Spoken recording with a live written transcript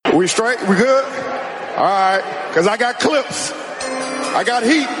We straight? We good? All right. Because I got clips. I got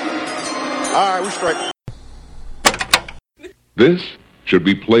heat. All right, we straight. This should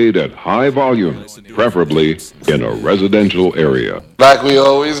be played at high volume, preferably in a residential area. Like we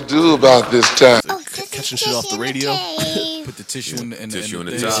always do about this time. Catching shit off the radio. Put the tissue in the tissue in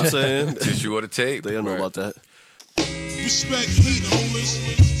the top. I'm saying? Tissue or the tape. They don't know about that. Respect heat,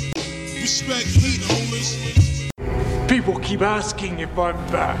 homies. Respect heat, homies. People keep asking if I'm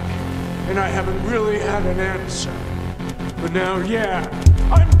back, and I haven't really had an answer. But now, yeah,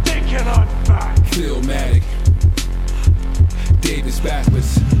 I'm thinking I'm back. Philmatic, Davis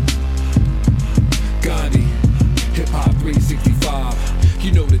backwards, Gandhi, Hip Hop 365.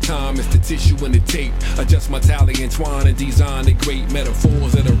 You know the time, it's the tissue and the tape. Adjust my tally, entwine and design the great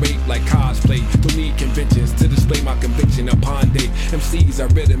metaphors of the rape like cosplay. Don't need conventions to display my conviction upon day. MCs I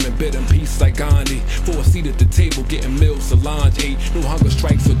read them and bid them peace like Gandhi. For a seat at the table, getting meals, Solange ate. No hunger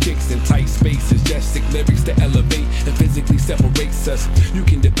strikes or kicks in tight spaces. Just sick lyrics to elevate and physically separates us. You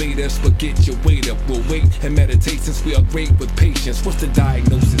can debate us, but get your weight up. We'll wait and meditate since we are great with patience. What's the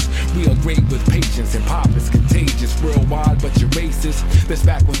diagnosis? We are great with patience and pop is contagious. Worldwide, but you're racist. That's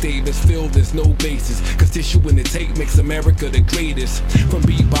back with Davis, Phil, there's no basis. Cause tissue in the tape makes America the greatest. From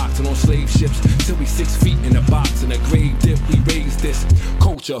beatboxing on slave ships till we 6 feet in a box in a grave dip, we raise this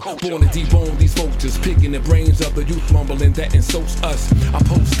culture. Born to debone these vultures, picking the brains of the youth, mumbling that insults us. I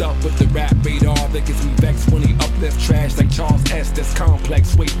post up with the rap radar that gets me vexed when he uplift trash like Charles S. That's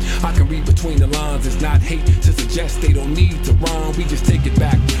complex. Wait, I can read between the lines, it's not hate to suggest they don't need to rhyme. We just take it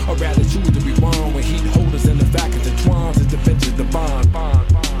back, or rather choose to rewind when heat holders in the back intertwines as the benches the bond.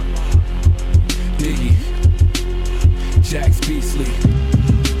 Diggy, Jax Beasley,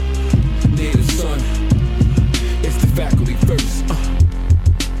 Native Son, it's the faculty first.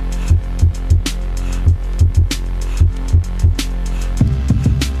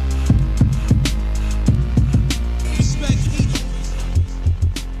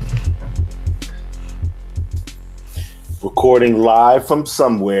 Recording live from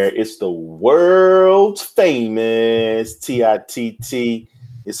somewhere, it's the world famous TITT.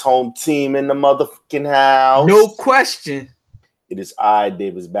 It's home team in the motherfucking house. No question. It is I,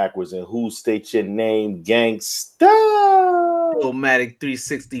 Davis Backwards, and who state your name, gangsta? Philmatic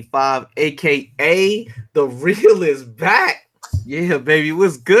 365, aka The Real is back. Yeah, baby,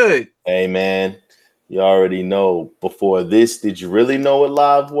 what's good? Hey, man, you already know. Before this, did you really know what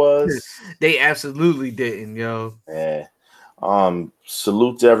live was? They absolutely didn't, yo. Yeah.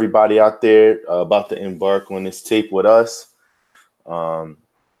 Salute to everybody out there about to embark on this tape with us.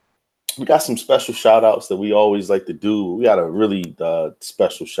 We got some special shout outs that we always like to do. We got a really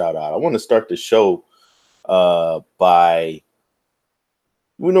special shout out. I want to start the show by,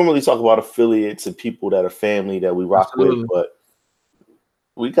 we normally talk about affiliates and people that are family that we rock with, but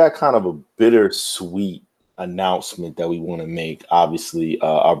we got kind of a bittersweet announcement that we want to make. Obviously,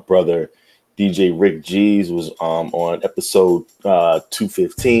 our brother DJ Rick G's was on episode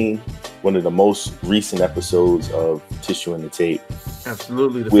 215, one of the most recent episodes of Tissue in the Tape.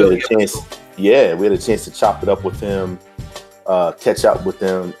 Absolutely. We had a chance to chop it up with him, catch up with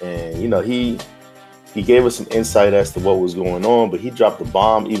him, and he gave us some insight as to what was going on, but he dropped the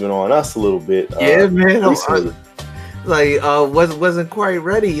bomb even on us a little bit. Yeah, man. Wasn't quite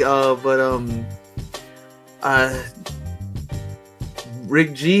ready, but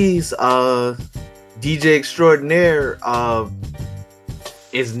Rick G's DJ extraordinaire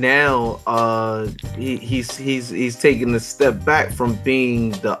is now he's taking a step back from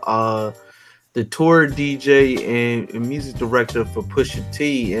being the tour DJ and music director for Pusha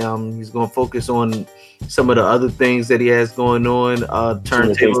T. He's going to focus on some of the other things that he has going on.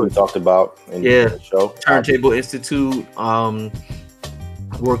 Turntable, we talked about in the show. Turntable Institute,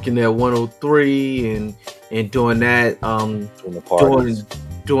 working at 103 and doing that,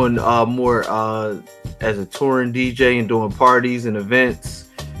 doing more as a touring DJ and doing parties and events,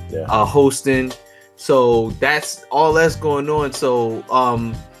 hosting. So that's all that's going on. So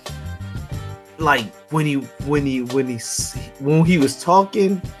like when he was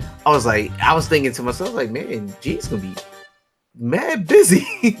talking, I was thinking to myself, like, man, G's gonna be mad busy.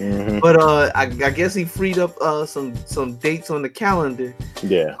 Mm-hmm. But I guess he freed up some dates on the calendar.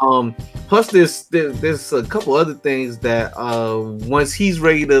 Yeah. Plus there's a couple other things that once he's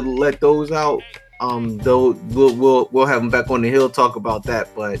ready to let those out, though we'll have him back on the hill talk about that.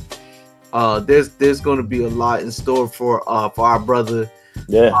 But there's going to be a lot in store for our brother,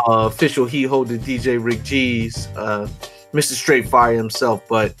 official heat holder DJ Rick G's, Mr. Straight Fire himself.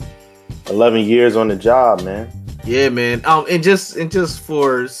 But 11 years on the job, man. Yeah, man. And just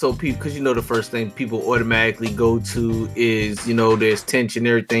for so people, because you know the first thing people automatically go to is, you know, there's tension,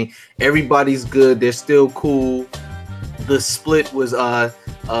 everything. Everybody's good. They're still cool. The split was I'm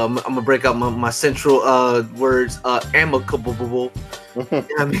gonna break out my central words, amicable.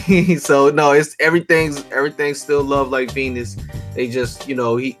 I mean, so no, it's everything's still love like Venus. They just, you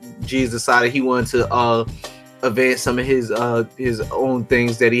know, G's decided he wanted to advance some of his own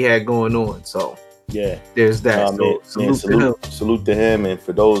things that he had going on. So yeah, there's that. Salute to him. And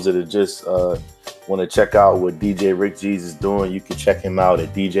for those that are just want to check out what DJ Rick G's is doing, you can check him out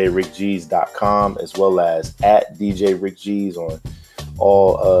at djrickg's.com as well as at DJ Rick G's on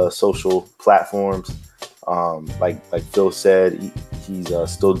all social platforms. Like Phil said, he's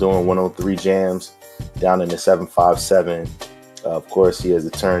still doing 103 jams down in the 757. Of course, he has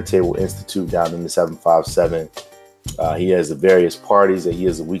the Turntable Institute down in the 757. He has the various parties that he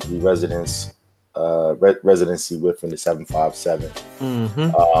has a weekly residency with in the 757.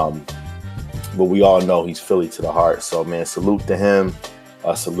 But we all know he's Philly to the heart. So, man, salute to him.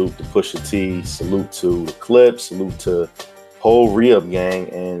 Salute to Pusha T. Salute to the Clips. Salute to whole Re-Up gang.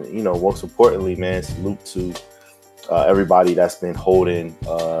 And, you know, most importantly, man, salute to everybody that's been holding,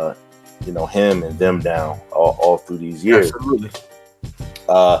 you know, him and them down all through these years. Absolutely.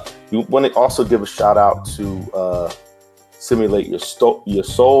 We want to also give a shout out to Simulate Your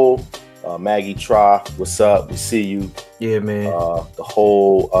Soul. Maggie Tra, what's up? We see you. Yeah, man. The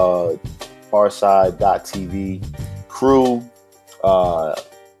whole Farside.tv crew,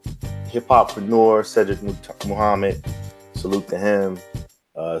 hip hoppreneur Cedric Muhammad, salute to him.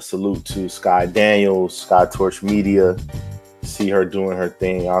 Salute to Sky Daniels, Sky Torch Media. See her doing her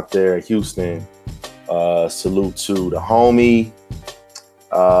thing out there in Houston. Salute to the homie.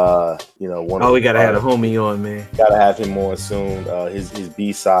 You know, we gotta have a homie on, man. Gotta have him on soon. His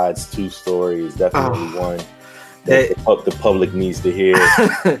B-sides 2 story is definitely one that the public needs to hear.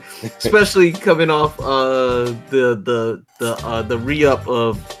 Especially coming off the re-up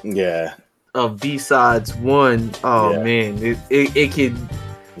of B-sides 1. Oh man, it could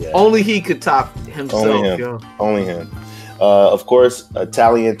only he could top himself. Only him. Of course,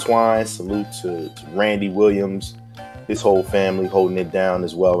 Italian Twine. Salute to Randy Williams. His whole family holding it down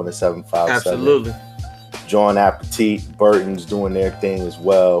as well in the 757. Absolutely. John Appetit, Burton's doing their thing as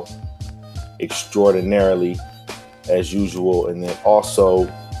well, extraordinarily as usual. And then also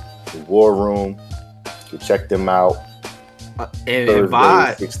the War Room. You can check them out. And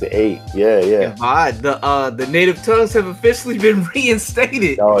Vibe 6 to 8. Yeah. And Vibe. The Native Tongues have officially been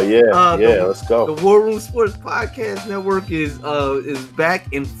reinstated. Oh yeah. Let's go. The War Room Sports Podcast Network is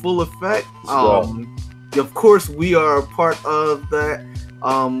back in full effect. Of course, we are a part of that.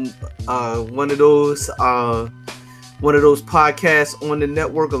 One of those podcasts on the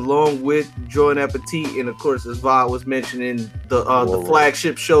network, along with John Appetit, and of course, as Vibe was mentioning, the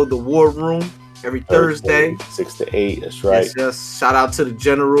flagship show, The War Room, every Thursday 6 to 8. That's right. Yes. Shout out to the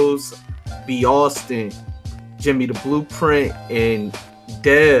Generals, B. Austin, Jimmy the Blueprint, and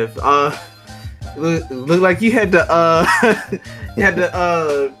Dev. Look like you had to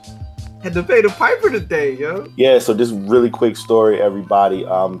had to pay the piper today, yo. Yeah, so this really quick story, everybody.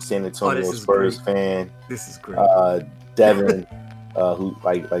 San Antonio Spurs fan. This is great. Devin, who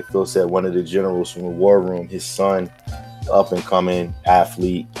like Phil said, one of the generals from the War Room, his son, up and coming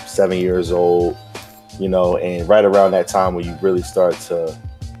athlete, 7 years old, you know, and right around that time when you really start to,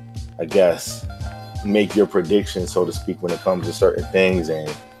 I guess, make your predictions, so to speak, when it comes to certain things.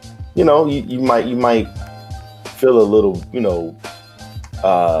 And, you know, you might feel a little, you know,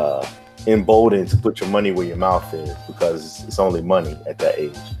 emboldened to put your money where your mouth is, because it's only money at that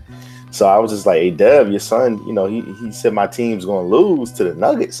age. So I was just like, hey, Dev, your son, you know, he said my team's going to lose to the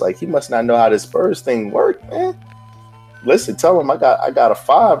Nuggets. Like, he must not know how this Spurs thing works, man. Listen, tell him I got a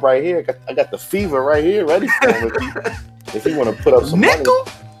 5 right here. I got the fever right here ready for him if he want to put up some nickel.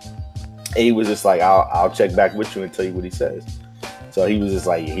 Money. And he was just like, I'll check back with you and tell you what he says. So he was just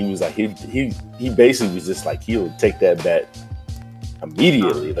like, he basically was just like, he'll take that bet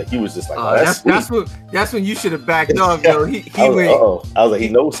immediately. Like, he was just like, that's when you should have backed off, yo. I was like, he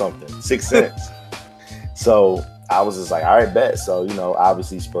knows something. 6 cents. So I was just like, all right, bet. So, you know,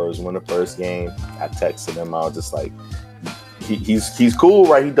 obviously Spurs won the first game. I texted him. I was just like, he's cool,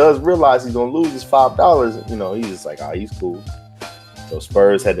 right? He does realize he's gonna lose his $5. You know, he's just like, he's cool. So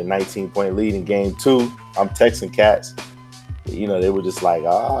Spurs had the 19-point lead in game 2. I'm texting cats. You know, they were just like,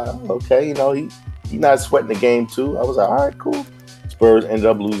 okay, you know, he not sweating the game 2. I was like, all right, cool. Spurs ended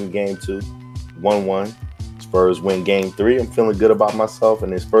up losing game 2, 1-1. Spurs win game 3. I'm feeling good about myself,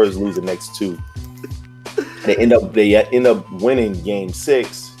 and then Spurs lose the next 2. They end up winning game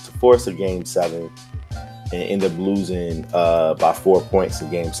 6 to force a game 7. and ended up losing by 4 points in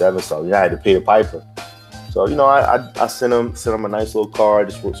Game 7. So I had to pay the piper. So I sent him a nice little card,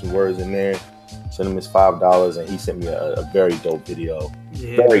 just wrote some words in there, sent him his $5, and he sent me a very dope video.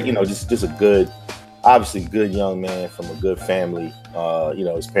 Yeah. Very, just a good, obviously good young man from a good family.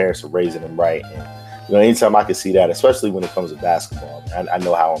 His parents are raising him right, and anytime I can see that, especially when it comes to basketball, man, I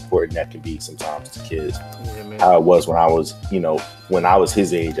know how important that can be sometimes to kids. Yeah, man. How it was when I was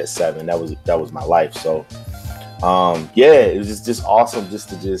his age at 7. That was my life. So. It was just awesome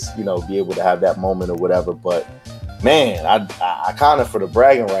to be able to have that moment or whatever. But man, I kind of, for the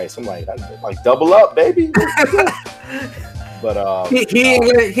bragging rights, I'm like double up, baby. But he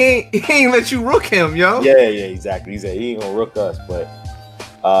ain't let you rook him, yo. Yeah, exactly. He said he ain't gonna rook us, but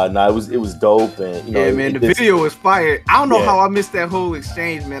it was dope, and man, the video was fired. I don't know how I missed that whole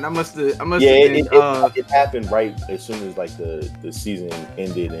exchange, man. I must have. It happened right as soon as like the season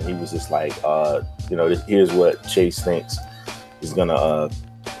ended, and he was just like, here's what Chase thinks is gonna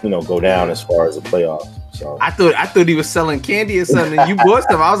go down as far as the playoffs. So I thought he was selling candy or something. You bought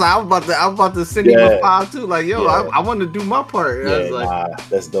stuff. I was about to send him a file too. Like, yo, I want to do my part. I was like,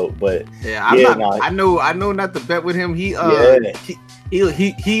 that's dope. But I know not to bet with him. He on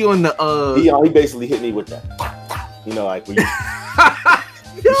the he basically hit me with that. Like when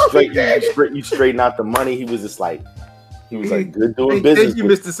you straighten out the money. He was like good doing business. Thank you,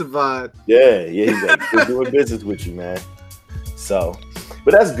 Mr. Savard. Yeah, he's like good doing business with you, man. So,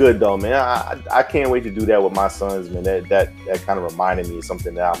 but that's good though, man. I can't wait to do that with my sons, man. That kind of reminded me of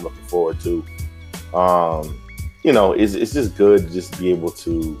something that I'm looking forward to. It's just good to just be able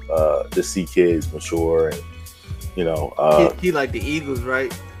to see kids mature and he like the Eagles,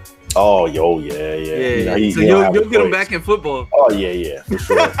 right? Oh, yeah. You'll get him back in football. Oh yeah, for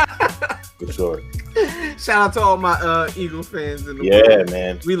sure, for sure. Shout out to all my Eagle fans in the world.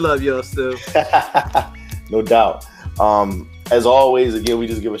 Man. We love y'all still. No doubt. As always, again, we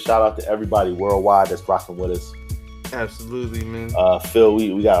just give a shout out to everybody worldwide that's rocking with us. Absolutely, man. Phil,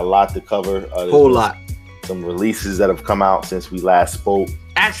 we got a lot to cover. Whole lot. Some releases that have come out since we last spoke.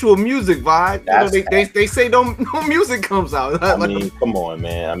 Actual music, vibe. They say no music comes out. I mean, come on,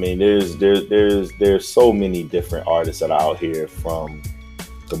 man. I mean, there's so many different artists that are out here, from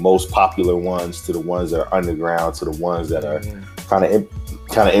the most popular ones to the ones that are underground to the ones that are kind of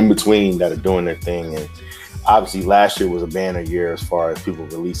in between, that are doing their thing. And obviously, last year was a banner year as far as people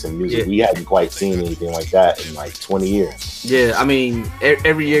releasing music. Yeah. We hadn't quite seen anything like that in like 20 years. Yeah, I mean,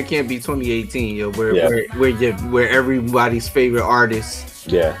 every year can't be 2018, yo. Where everybody's favorite artist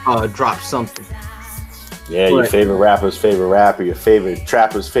drops something. Yeah, your favorite rapper's favorite rapper, your favorite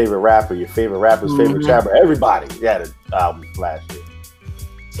trapper's favorite rapper, your favorite rapper's favorite trapper. Everybody had an album last year.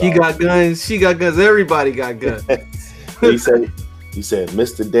 So, he got guns. She got guns. Everybody got guns. He said,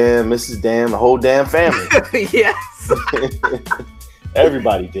 Mr. Damn, Mrs. Damn, the whole damn family. Yes.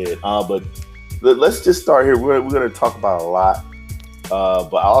 Everybody did. But let's just start here. We're going to talk about a lot.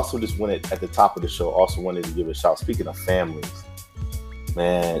 But I also just wanted, at the top of the show, to give a shout. Speaking of families,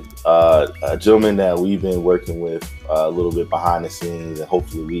 man, a gentleman that we've been working with a little bit behind the scenes, and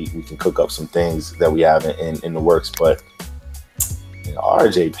hopefully we can cook up some things that we have in the works. But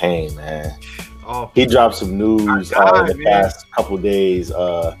RJ Payne, man. He dropped some news in the past couple days.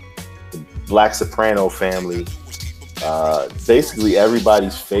 The Black Soprano family, basically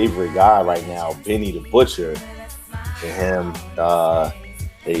everybody's favorite guy right now, Benny the Butcher, and him.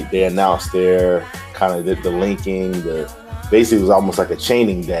 They announced their kind of the linking. Basically, it was almost like a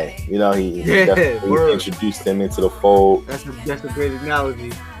chaining day. He definitely introduced them into the fold. That's a great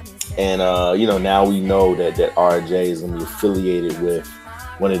analogy. And now we know that RJ is going to be affiliated with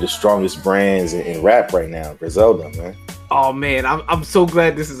one of the strongest brands in rap right now, Griselda, man. Oh man, I'm so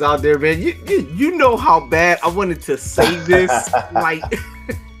glad this is out there, man. You know how bad I wanted to say this, like,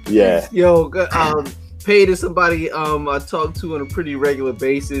 yeah. Yo, Paid is somebody I talk to on a pretty regular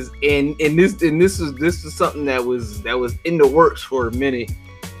basis, and this is something that was in the works for a minute,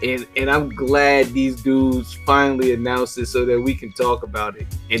 and I'm glad these dudes finally announced it so that we can talk about it.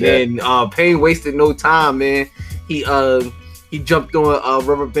 And then Payne wasted no time, man. He jumped on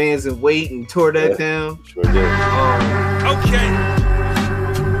rubber bands and weight and tore that down. Sure did. Okay.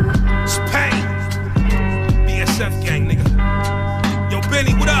 It's Payne. BSF gang, nigga. Yo,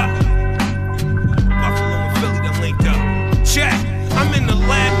 Benny, what up? Buffalo and Philly done linked up. Check. I'm in the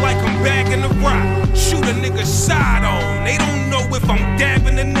lab like I'm bagging the rock. Shoot a nigga side on. They don't know if I'm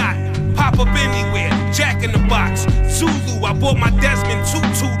dabbing or not. Pop up anywhere. Jack in the box. Zulu, I bought my Desmond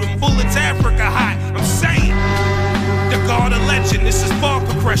Tutu. Them bullets Africa hot. I'm saying. The God of legend, this is bar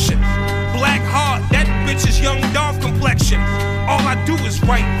progression. Black heart, that bitch is young Dolph complexion. All I do is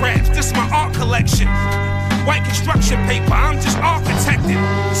write raps. just my art collection. White construction paper, I'm just architected.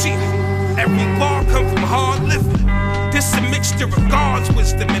 See, every bar come from hard living. This a mixture of God's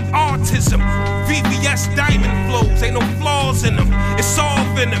wisdom and autism. VVS diamond flows, ain't no flaws in them. It's all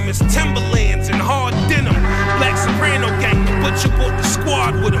venomous, Timberlands and hard denim. Black Soprano gang, the butcher bought the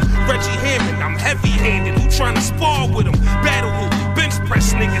squad with him. Reggie Hammond, I'm heavy-handed, who tryna spar with him? Battle who bench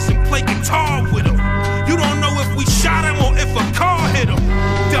press niggas and play guitar with him. You don't know if we shot him or if a car hit him.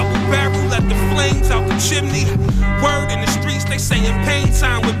 Double barrel, let the flames out the chimney. Word in the streets, they saying pain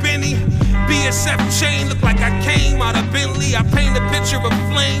time with Benny. BSF chain look like I came out of Bentley. I paint a picture of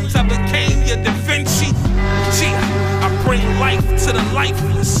flames, I became your Da Vinci. Gee, I bring life to the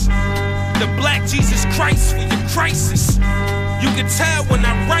lifeless. The black Jesus Christ for your crisis. You can tell when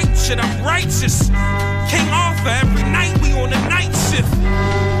I write shit, I'm righteous. King Arthur, every night we on the night shift.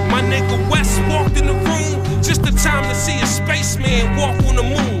 My nigga West walked in the room, just the time to see a spaceman walk on the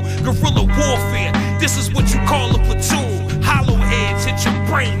moon. Guerrilla warfare, this is what you call a platoon. Hollow heads hit your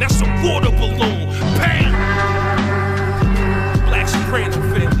brain, that's a water balloon. Bang! Black Soprano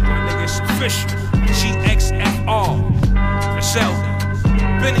family, my nigga, it's official. GXFR, Michelle,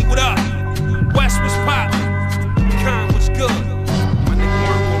 Benny, what up? West was poppin', Con was good. My nigga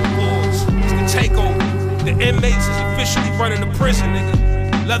Mark on the boards, it's the takeover. The inmates is officially running the prison,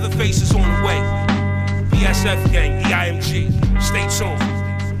 nigga. Leatherface is on the way. BSF gang, EIMG. Stay tuned.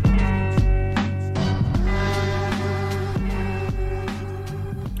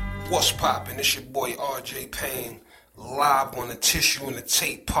 What's poppin'? It's your boy RJ Payne, live on the Tissue and the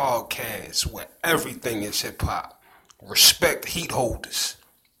Tape podcast, where everything is hip hop. Respect heat holders.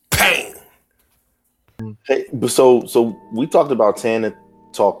 Payne. Hey, so we talked about Tana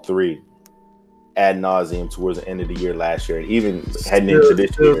Talk 3 ad nauseum towards the end of the year last year, and even heading into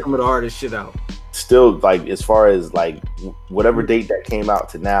this year. Some of the hardest shit out. Still, like, as far as like whatever date that came out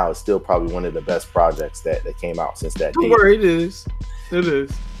to now, it's still probably one of the best projects that came out since that date. Don't worry, it is.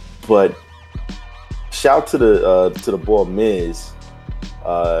 But shout to the boy Miz.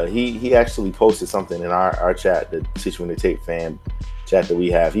 He actually posted something in our chat, the Tissue and the Tape fan chat that we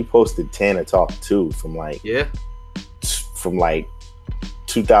have. He posted Tana Talk 2 from like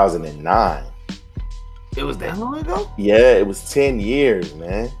 2009. It was that long ago? Yeah, it was 10 years,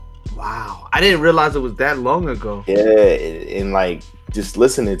 man. Wow. I didn't realize it was that long ago. Yeah, and like just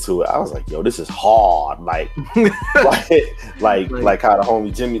listening to it, I was like, yo, this is hard. Like like how the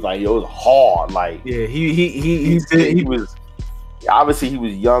homie Jimmy, like, yo, it was hard. Like, yeah, he was obviously he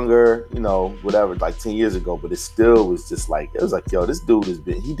was younger, you know, whatever, like 10 years ago, but it still was just like, it was like, yo, this dude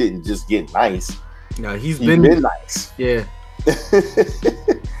he didn't just get nice. No, he's been nice. Yeah.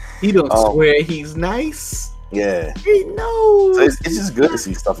 He don't swear he's nice. Yeah. He knows. So it's just good to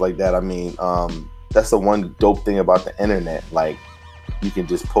see stuff like that. I mean, that's the one dope thing about the internet. Like, you can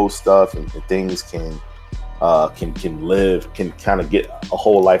just post stuff and things can live, can kind of get a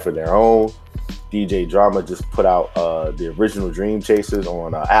whole life of their own. DJ Drama just put out the original Dream Chasers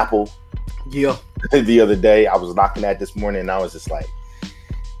on Apple. Yeah. The other day, I was knocking that this morning, and I was just like,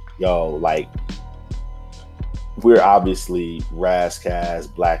 yo, like, we're obviously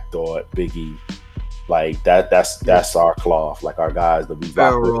Razzcast, Black Thought, Biggie, like that's our cloth, like our guys that we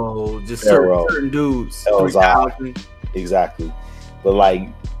Pharaoh, just certain dudes, exactly. But like,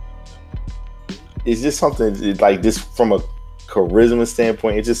 it's just something like this from a charisma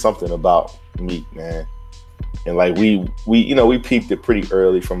standpoint. It's just something about Meek, man. And like we peeped it pretty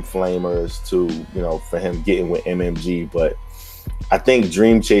early from Flamers to, you know, for him getting with MMG, but I think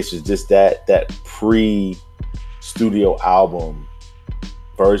Dream Chasers, just that pre-studio album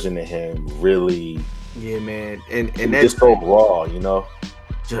version of him, really, yeah, man, and that's just so raw, you know.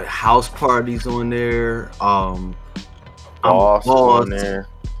 Just house parties on there, Boss on there,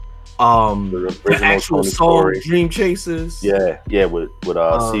 the actual song Dream Chasers, yeah, with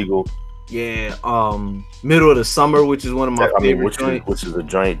Siegel. Yeah, Middle of the Summer, which is one of my favorite joints. Which is a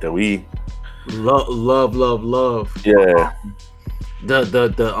joint that we love. Yeah.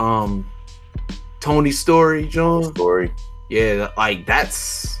 The Tony Story joint. Story. Yeah, like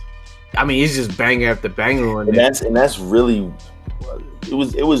that's. I mean, it's just banger after banger on there. And that's really.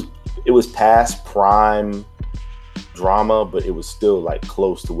 It was past prime drama, but it was still like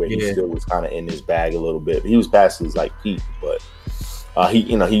close to where he still was kind of in his bag a little bit. He was past his like peak, but.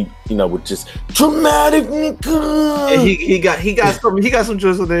 He with just dramatic nigga. Yeah, he got some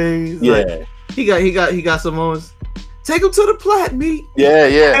joints on there. Yeah, like, he got some moments. Take him to the plat, meat. Yeah,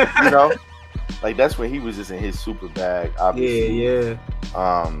 you know, like that's when he was just in his super bag. Obviously, yeah.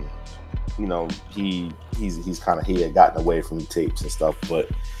 You know, he's kind of, he had gotten away from the tapes and stuff, but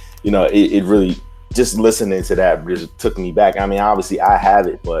you know, it really, just listening to that just took me back. I mean, obviously I have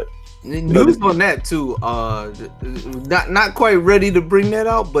it, but News on that too. Not quite ready to bring that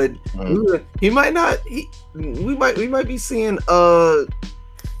out, but he might not. We might be seeing or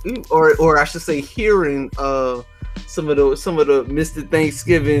I should say hearing some of the Mr.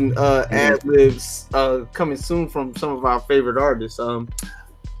 Thanksgiving ad libs coming soon from some of our favorite artists.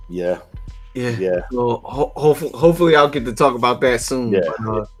 Yeah. So hopefully I'll get to talk about that soon. Yeah.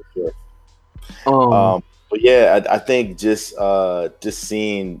 But, But yeah, I think just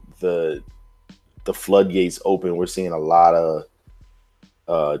seeing the floodgates open, we're seeing a lot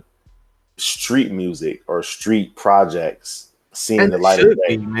of street music or street projects seeing the light of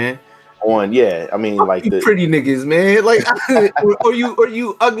day, man. I mean, like the pretty niggas, man. Like, or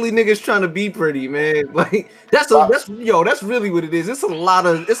you ugly niggas trying to be pretty, man. Like that's really what it is. It's a lot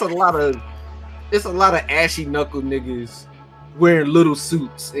of ashy knuckle niggas wearing little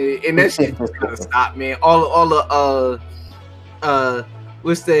suits, and that shit just gotta stop, man. All the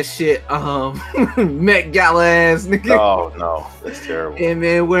what's that shit? Met Gala ass nigga. Oh no, that's terrible. And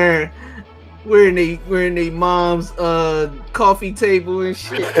then wearing they mom's coffee table and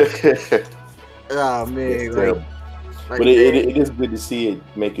shit. Oh man, but it is good to see it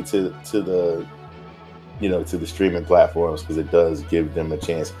make it to the to the streaming platforms, because it does give them a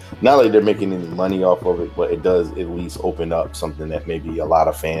chance. Not like they're making any money off of it, but it does at least open up something that maybe a lot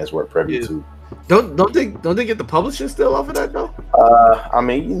of fans weren't privy to. Don't they get the publishing still off of that though? I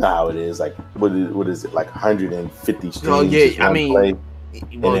mean, you know how it is. Like, what is it? Like 150 streams. Oh yeah, I mean, play,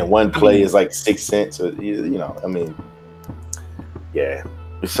 and then one play is like 6 cents. Or, I mean, yeah,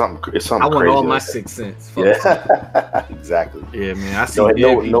 it's something. I want all my 6 cents. Yeah, exactly. Yeah, man. I see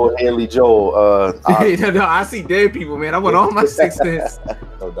no Haley Joel. No, I see dead people, man. I want all my 6 cents.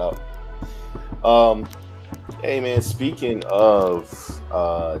 No doubt. Hey, man. Speaking of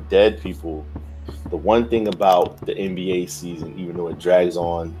dead people, the one thing about the NBA season, even though it drags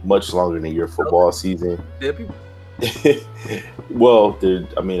on much longer than your football season, dead people. Well,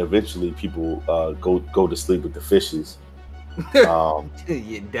 eventually people go to sleep with the fishes. Yeah,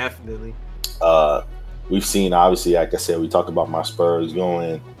 definitely. We've seen, obviously, like I said, we talked about my Spurs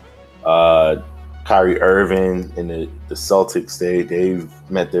going. Kyrie Irving and the Celtics, they've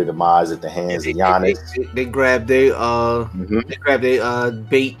met their demise at the hands of Giannis. They grabbed their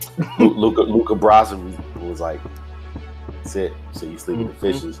bait. Luka Brasi was like, "That's it." So you sleep with the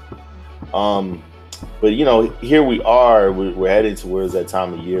fishes. But here we are. We're headed towards that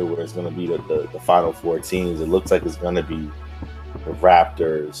time of year where it's going to be the Final Four teams. It looks like it's going to be the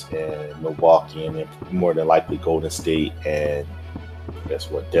Raptors and Milwaukee, and then more than likely Golden State and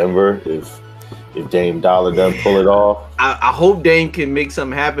guess what, Denver. If Dame Dollar doesn't pull it off, I hope Dame can make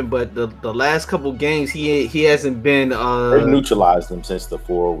something happen. But the last couple games, he hasn't been. They've neutralized them since the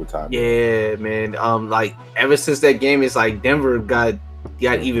 4 overtime. Yeah, man. Like ever since that game, it's like Denver got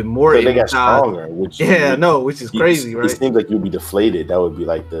even more. They got stronger. Which is crazy, right? It seems like you'd be deflated. That would be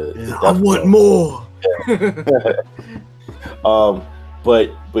like the I want more.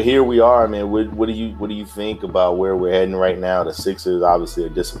 But here we are, man. What do you think about where we're heading right now? The Sixers obviously are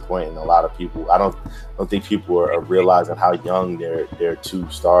disappointing a lot of people. I don't think people are realizing how young their 2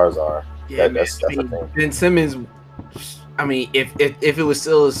 stars are. Yeah, that's the thing. Ben Simmons. I mean, if it was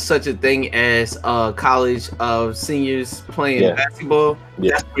still such a thing as college seniors playing basketball,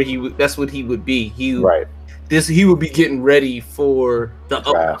 that's what he would be. He would be getting ready for the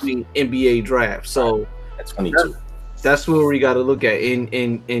upcoming NBA draft. So at 22. That's where we got to look at.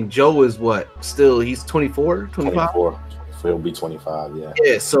 And Joe is what? Still, he's 24, 25? 24. So he'll be 25, yeah.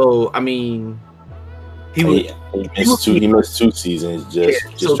 Yeah, so, I mean, he missed 2 seasons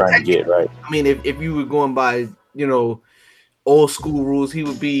just trying to get right. I mean, if you were going by, old school rules, he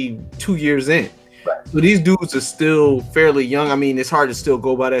would be 2 years in. Right. So these dudes are still fairly young. I mean, it's hard to still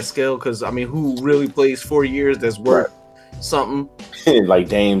go by that scale because, I mean, who really plays 4 years that's worth something? Like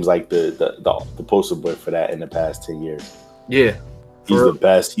Dame's like the poster boy for that in the past 10 years. Yeah. He's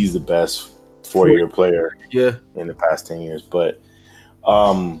the best 4-year player in the past 10 years. But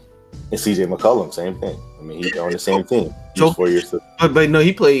and CJ McCollum, same thing. I mean, he's on the same team. He's 4 years. But no,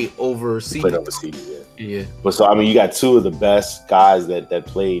 he played overseas. He played overseas, yeah. But so, I mean, you got 2 of the best guys that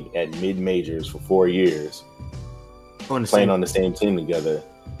played at mid-majors for 4 years playing on the same team together.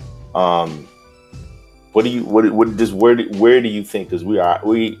 Where do you think? Because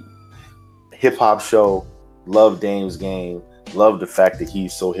we hip hop show, love Dame's game, love the fact that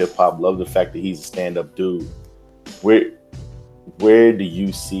he's so hip hop, love the fact that he's a stand up dude. Where do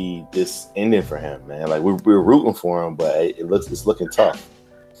you see this ending for him, man? Like we're rooting for him, but it's looking tough.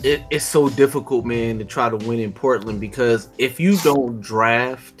 It's so difficult, man, to try to win in Portland because if you don't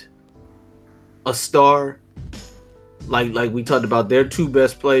draft a star, like we talked about, their two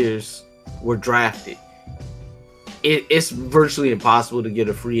best players were drafted. It's virtually impossible to get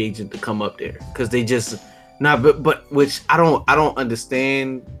a free agent to come up there because they just but which I don't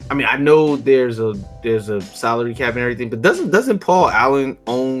understand. I mean, I know there's a salary cap and everything, but doesn't Paul Allen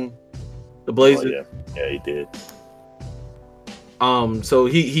own the Blazers? Oh, yeah, he did. So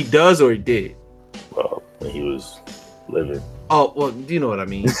he does, or he did? Well, when he was living. Oh, well, you know what I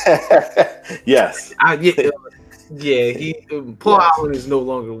mean. Yes. Paul Allen is no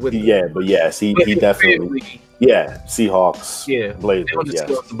longer with them. Yeah, but yes, he definitely. Yeah, Seahawks. Yeah, Blazers. Yes.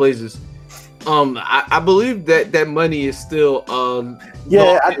 The Blazers. I believe that money is still.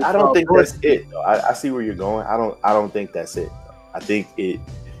 I don't think that's it. Though. I see where you're going. I don't think that's it. I think it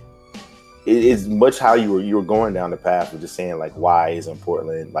is much how you were going down the path of just saying like, why isn't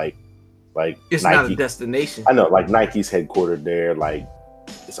Portland like it's Nike, not a destination. I know, like Nike's headquartered there. Like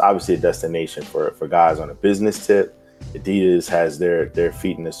it's obviously a destination for guys on a business tip. Adidas has their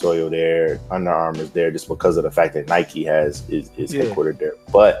feet in the soil there. Under Armour's there just because of the fact that Nike is headquartered there.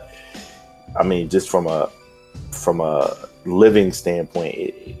 But I mean, just from a living standpoint,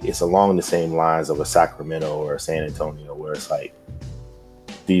 it's along the same lines of a Sacramento or a San Antonio, where it's like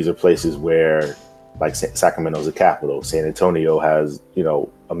these are places where, like Sacramento's a capital. San Antonio has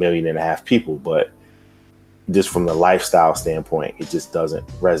 1.5 million people, but just from the lifestyle standpoint, it just doesn't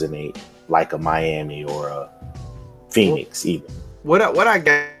resonate like a Miami or a Phoenix even. What I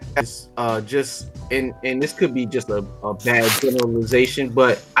got is just and this could be just a bad generalization,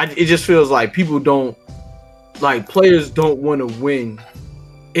 but it just feels like people don't like players don't want to win.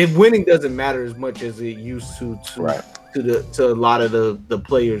 If winning doesn't matter as much as it used to a lot of the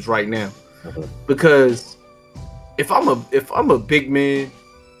players right now. Mm-hmm. Because if I'm a big man,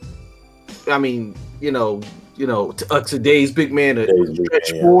 I mean, today's big man, a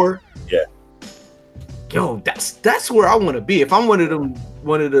stretch four. Yeah. Yo, that's where I want to be. If I'm one of them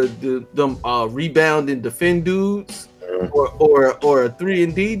rebound and defend dudes, or a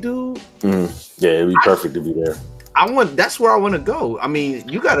 3-and-D dude. Yeah, it'd be perfect to be there. That's where I want to go. I mean,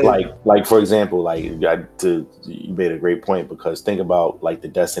 you gotta like for example, you made a great point, because think about like the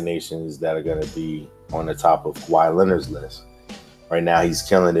destinations that are going to be on the top of Kawhi Leonard's list. Right now, he's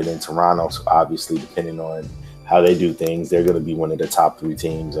killing it in Toronto. So obviously, depending on how they do things, they're going to be one of the top 3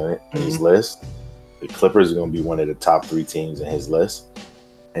 teams in his list. The Clippers are going to be one of the top 3 teams in his list.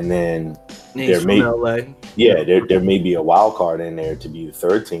 And then there may be a wild card in there to be the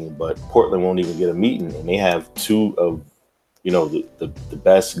 3rd team, but Portland won't even get a meeting, and they have 2 of the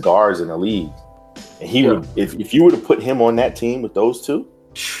best guards in the league. And he would, if you were to put him on that team with those 2,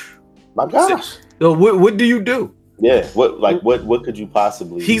 my gosh. So what do you do? Yeah, what could you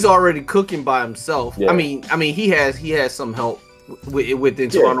possibly? He's already cooking by himself. Yeah. I mean he has some help within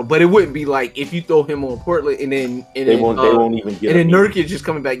Toronto, but it wouldn't be like if you throw him on Portland and then they won't even get. And then Nurkic just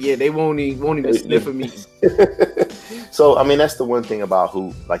coming back. Yeah, they won't even sniff a meeting. So I mean, that's the one thing about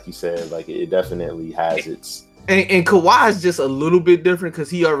who, like you said, like it definitely has its. And Kawhi is just a little bit different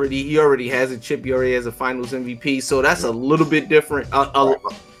because he already has a chip. He already has a Finals MVP, so that's a little bit different.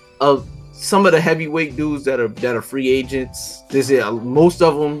 Some of the heavyweight dudes that are free agents, most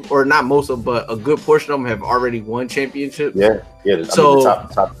of them, or not most of them, but a good portion of them have already won championships. Yeah. The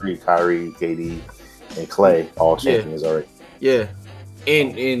top 3: Kyrie, KD, and Clay, all champions already. Yeah,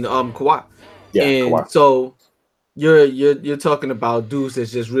 and Kawhi. Yeah, and Kawhi. So you're talking about dudes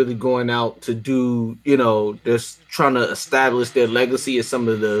that's just really going out to do, just trying to establish their legacy as some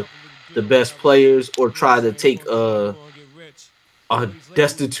of the best players, or try to take a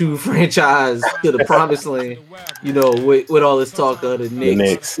destitute franchise to the promised land, with all this talk of the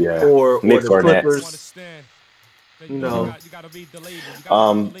Knicks, or the Clippers.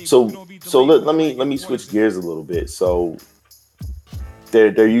 So let me switch gears a little bit. So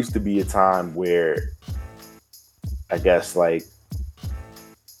there used to be a time where I guess like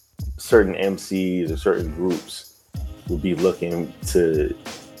certain MCs or certain groups would be looking to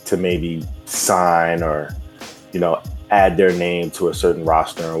maybe sign or add their name to a certain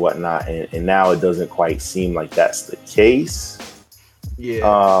roster or whatnot, and now it doesn't quite seem like that's the case.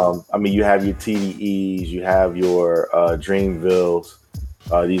 Yeah. I mean, you have your TDEs, you have your Dreamvilles.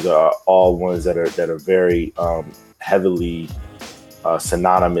 These are all ones that are very heavily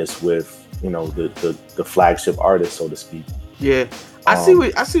synonymous with the flagship artist, so to speak. Yeah. I see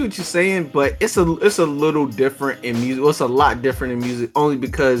what you're saying, but it's a little different in music. Well, it's a lot different in music, only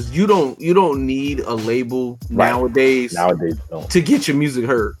because you don't need a label nowadays to get your music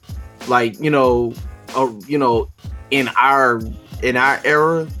heard. Like in our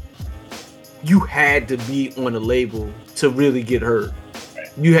era, you had to be on a label to really get heard.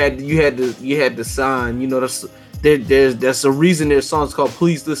 You had to sign. There's a reason there's songs called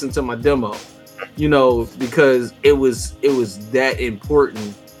 "Please Listen to My Demo," you know, because it was that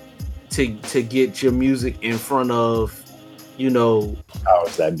important to get your music in front of, you know,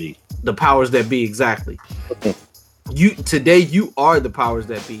 powers that be. The powers that be, exactly. Today you are the powers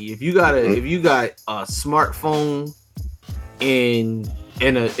that be. If you got a smartphone and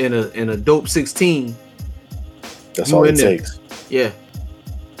a dope 16, that's all it takes. Yeah,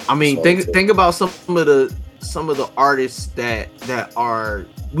 I mean, think about some of the artists that are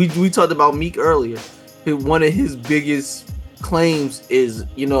we talked about Meek earlier. One of his biggest claims is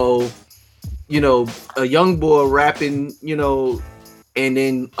you know a young boy rapping, you know, and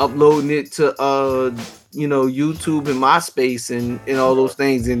then uploading it to you know, YouTube and MySpace and all those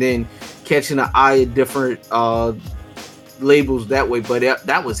things, and then catching the eye of different labels that way. But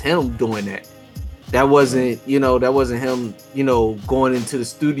that was him doing that. That wasn't him, you know, going into the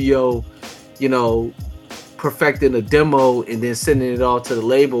studio, you know, perfecting a demo and then sending it all to the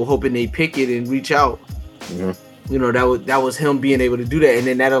label, hoping they pick it and reach out. You know, that was him being able to do that, and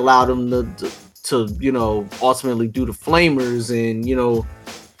then that allowed him to you know, ultimately do the Flamers and, you know,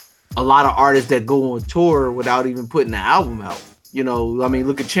 a lot of artists that go on tour without even putting the album out. You know, I mean,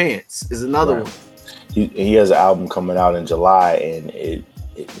 look at Chance is another one. He has an album coming out in July, and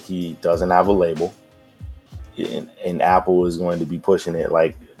he doesn't have a label, and Apple is going to be pushing it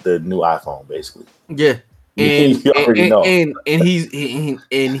like the new iPhone, basically. Yeah, and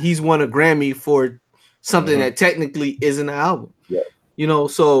he's won a Grammy for something that technically isn't an album. Yeah, you know,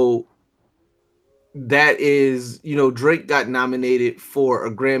 so that is, you know, Drake got nominated for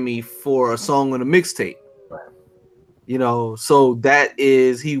a Grammy for a song on a mixtape. Right. You know, so that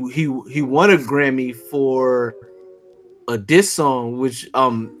is he won a Grammy for a diss song, which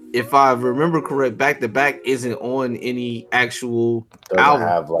if I remember correct, Back to Back isn't on any actual album.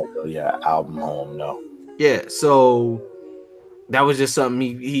 Have like album home, no. Yeah, so that was just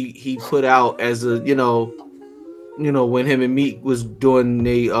something he put out as a, you know, when him and Meek was doing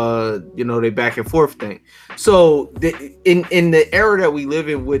they back and forth thing. So in the era that we live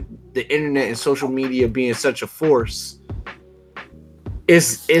in with the internet and social media being such a force,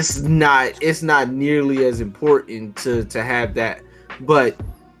 it's not nearly as important to have that. But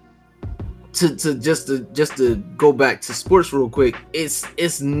to go back to sports real quick,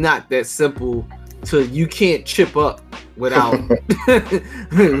 it's not that simple. You can't chip up without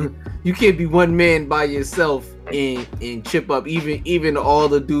you can't be one man by yourself and chip up. Even all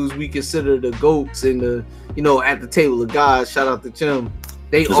the dudes we consider the GOATs and the, you know, at the table of guys, shout out to Tim,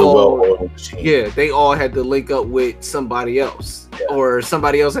 they all had to link up with somebody else, or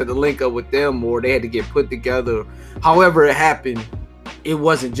somebody else had to link up with them, or they had to get put together. However it happened, it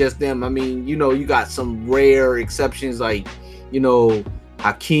wasn't just them. I mean, you know, you got some rare exceptions like, you know,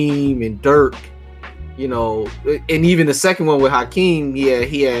 Hakeem and Dirk, you know, and even the second one with Hakeem,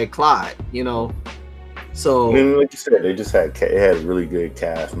 he had Clyde, you know. So, I mean, like you said, they just had a really good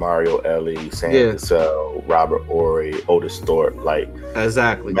cast: Mario Ellie, Sam Cassell, Robert Ory, Otis Thorpe, like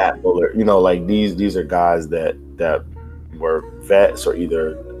exactly Matt Bullard. You know, like these are guys that were vets or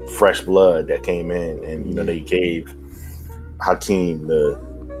either fresh blood that came in, and you know they gave Hakeem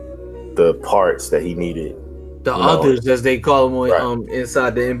the parts that he needed. The others, as they call them,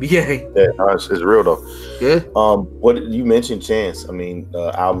 inside the NBA. Yeah, it's real though. Yeah. What you mentioned, Chance? I mean,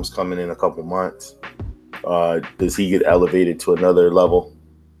 album's coming in a couple months. Does he get elevated to another level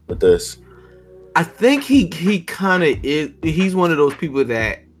with this? I think he kind of is. He's one of those people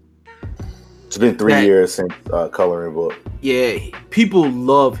that. It's been 3 years since Coloring Book. Yeah, people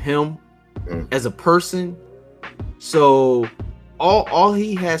love him as a person. So all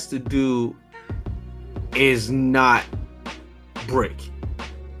he has to do is not break.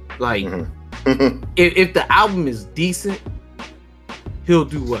 Like if the album is decent, he'll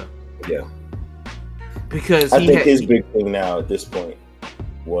do well. Yeah. Because I think his big thing now at this point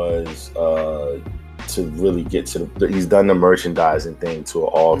was to really get to he's done the merchandising thing to an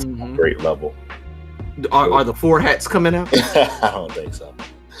all great level. Are the 4 hats coming out? I don't think so.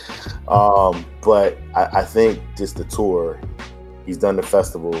 But I think just the tour, he's done the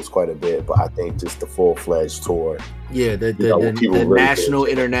festivals quite a bit, but I think just the full-fledged tour. Yeah, the really national,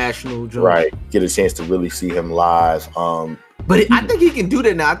 international joint. Right. Get a chance to really see him live. But I think he can do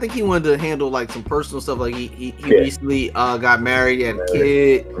that now. I think he wanted to handle like some personal stuff. Like he recently got married, he had a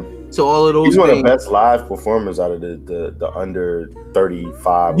kid. So all of those. He's one of the best live performers out of the under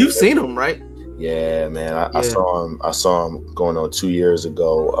 35. You've seen him, right? Yeah, man. I saw him going on 2 years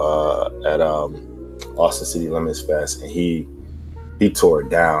ago at Austin City Lemons Fest, and he tore it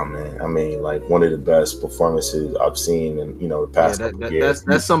down, man. I mean, like one of the best performances I've seen in the past couple years.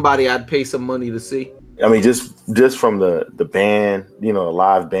 That's somebody I'd pay some money to see. I mean, just from the band, you know, the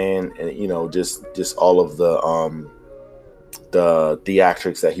live band, and you know, just all of the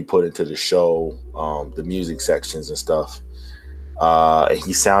theatrics that he put into the show, the music sections and stuff. And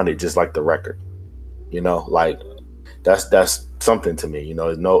he sounded just like the record, you know, like that's something to me, you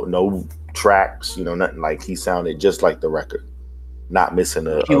know, no tracks, you know, nothing. Like he sounded just like the record, not missing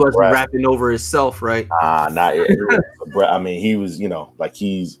he wasn't rapping over himself, right? Not I mean, he was, you know, like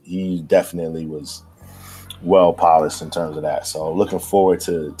he definitely was well polished in terms of that. So looking forward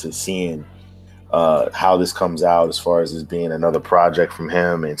to seeing how this comes out as far as this being another project from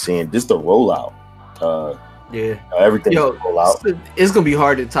him and seeing just the rollout. Everything roll out. It's gonna be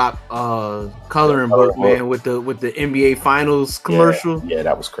hard to top Coloring Book, man, with the NBA Finals commercial. Yeah,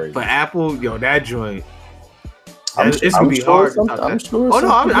 that was crazy. But Apple, that joint. It's gonna be hard to top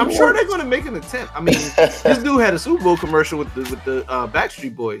that. I'm sure they're gonna make an attempt. I mean, this dude had a Super Bowl commercial with the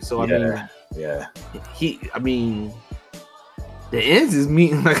Backstreet Boys. So the ends is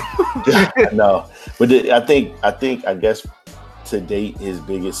meeting like. No, but I guess to date his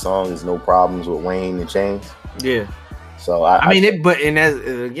biggest song is No Problems with Wayne and Chainz. Yeah. So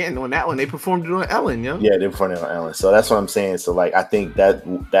again on that one they performed it on Ellen, yo. Yeah, they performed it on Ellen. So that's what I'm saying. So like I think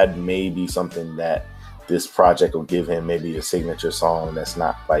that may be something that this project will give him, maybe a signature song that's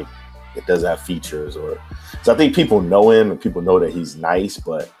not like it doesn't have features or. So I think people know him and people know that he's nice,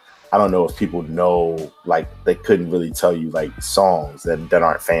 but I don't know if people know, like they couldn't really tell you like songs that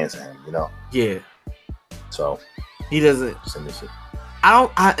aren't fans of him, you know? Yeah. So he doesn't.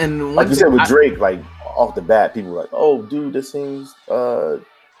 And like you said with Drake, like off the bat, people were like, "Oh, dude, this seems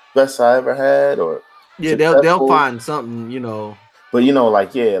best I ever had," or they'll find something, you know. But you know,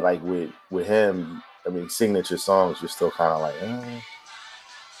 like with him, I mean, signature songs, you're still kind of like.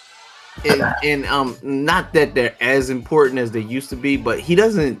 And not that they're as important as they used to be, but he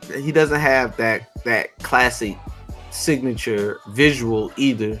doesn't have that classic signature visual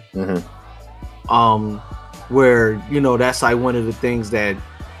either. Mm-hmm. Where that's like one of the things that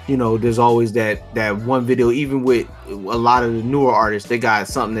there's always that one video, even with a lot of the newer artists, they got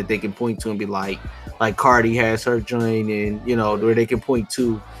something that they can point to and be like Cardi has her joint, and where they can point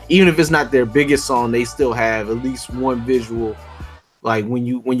to, even if it's not their biggest song, they still have at least one visual. Like when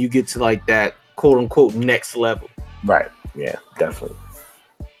you get to like that quote unquote next level. Right. Yeah, definitely.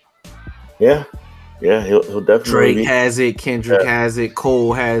 Yeah. He'll definitely. Drake has it, Kendrick has it,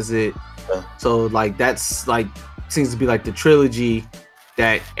 Cole has it. So like that's like seems to be like the trilogy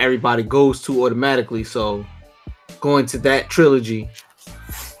that everybody goes to automatically. So going to that trilogy.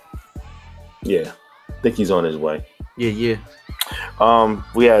 Yeah. I think he's on his way. Yeah.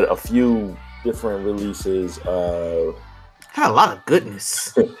 We had a few different releases. Had a lot of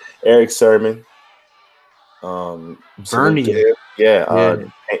goodness. Eric Sermon. Bernie. Yeah.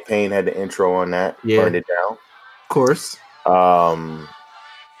 Payne had the intro on that. Yeah. Burned it down. Of course.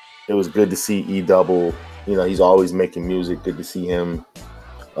 It was good to see E-Double. He's always making music. Good to see him,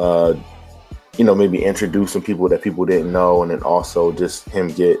 maybe introduce some people that people didn't know. And then also just him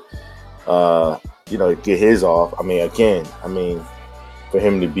get his off. I mean, again, for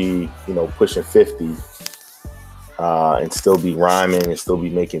him to be, pushing 50, and still be rhyming and still be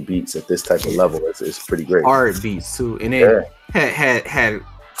making beats at this type of level, it's pretty great. Hard beats too, and then had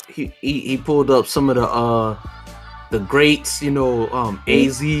he pulled up some of the greats.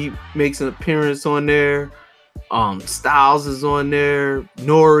 AZ makes an appearance on there. Styles is on there.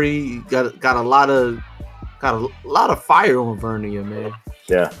 Nori got a lot of fire on Vernia, man.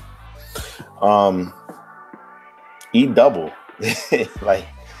 Yeah. E-Double, like.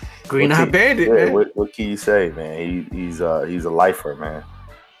 Green Eye Bandit, man. What can you say, man? He's a lifer, man.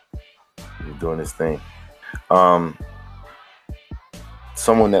 He's doing his thing.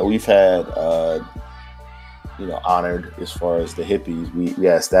 Someone that we've had, honored as far as the hippies. We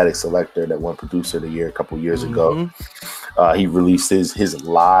had Static Selector that won Producer of the Year a couple years ago. He released his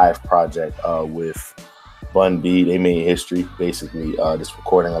live project with Bun B. They made history, basically, just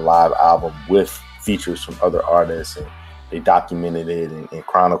recording a live album with features from other artists, and they documented it and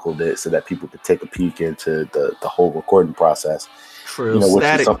chronicled it so that people could take a peek into the whole recording process. True,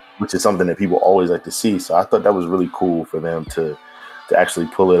 which is something that people always like to see. So I thought that was really cool for them to actually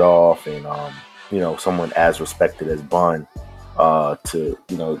pull it off, and someone as respected as Bun, to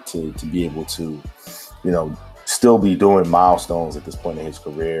be able to, still be doing milestones at this point in his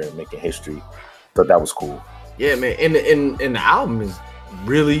career and making history. Thought that was cool. Yeah, man, and the album is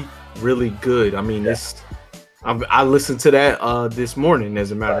really, really good. I mean, I listened to that this morning,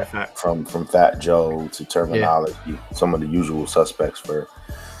 as a matter of fact. From Fat Joe to Terminology, some of the usual suspects for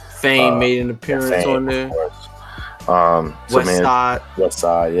Fame made an appearance on there. West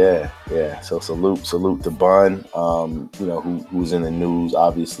Side, yeah. So salute to Bun, who's in the news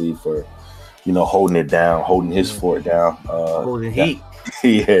obviously for, holding it down, holding his fort down, holding heat.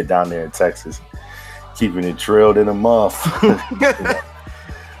 Yeah, down there in Texas, keeping it trilled in a month.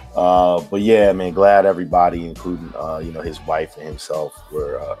 But yeah, man, glad everybody, including his wife and himself,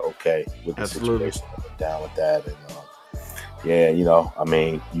 were okay with the situation, down with that, and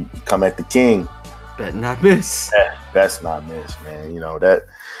you come at the king. Bet not miss. Best not miss, man.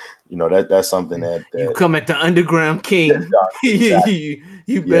 That's something that you come at the underground king. Exactly.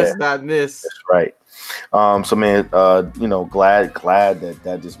 you best not miss. That's right. So man, glad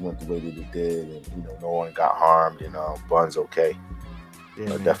that just went the way that it did, and no one got harmed, and Bun's okay.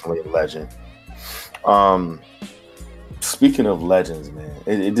 Yeah, definitely a legend. Speaking of legends, man,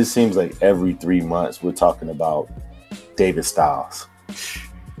 it just seems like every 3 months we're talking about David Styles.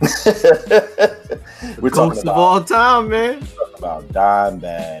 We're talking about all time, man. We talk about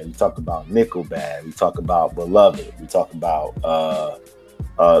Dimebag. We talk about Nickelback. We talk about Beloved. We talk about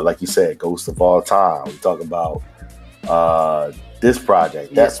like you said, Ghost of All Time. We talk about this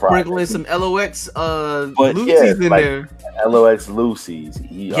project, that sprinkling project. some LOX Lucy's in there. LOX Lucy's.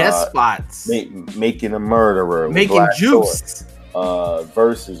 Guest spots. Making a Murderer. Making Juice.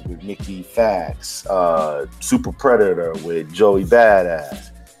 Verses with Mickey Fax. Super Predator with Joey Badass.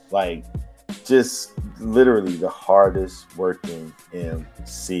 Like, just literally the hardest working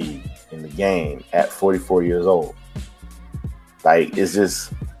MC in the game at 44 years old. Like, it's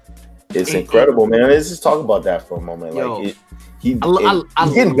incredible, man. Let's just talk about that for a moment. Like, he's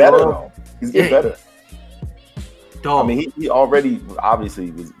getting better, though. He's getting better. Dog. I mean, he already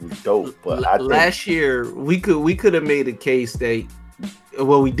obviously was dope, but I think last year we could have made a case that,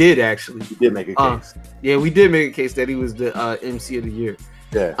 well, we did actually. We did make a case. Yeah, we did make a case that he was the MC of the year.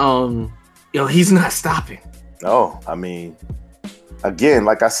 Yeah. He's not stopping. No, I mean, again,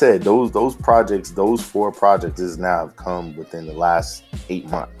 like I said, those projects, those 4 projects, has now come within the last 8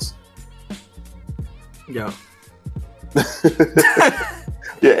 months. Yeah.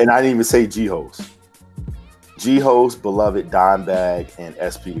 Yeah, and I didn't even say G-Host. G-Host, Beloved, Dimebag, and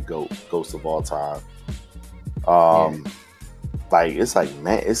SP the GOAT, Ghost of All Time. Like, it's like,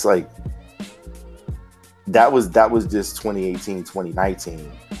 man, it's like that was just 2018, 2019,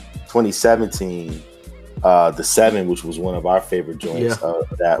 2017. The 7, which was one of our favorite joints,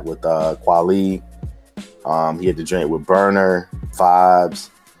 that with Kweli. He had the joint with Burner, Vibes,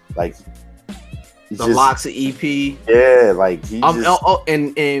 like the LOX EP. Yeah, like he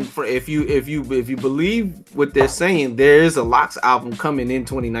if you believe what they're saying, there is a LOX album coming in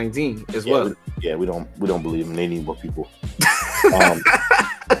 2019 as well. We don't believe them. They need more people.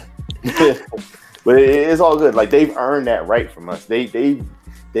 But it's all good. Like, they've earned that right from us. They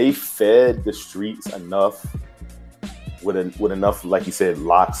fed the streets enough with enough, like you said,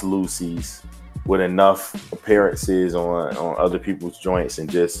 LOX Lucy's, with enough appearances on other people's joints, and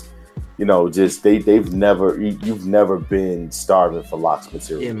just you've never been starving for LOX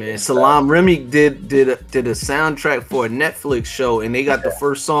material. Yeah, man. Salam Remy did a soundtrack for a Netflix show, and they got the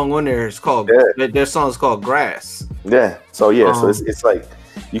first song on there. It's called their song is called Grass. Yeah. So so it's like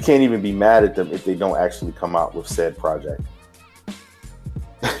you can't even be mad at them if they don't actually come out with said project.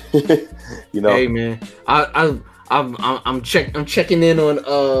 Hey, man, I'm checking in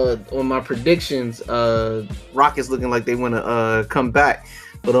on my predictions. Rockets looking like they want to come back,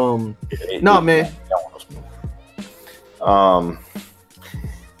 but man.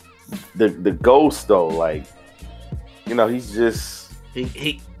 The Ghost though, like, he's just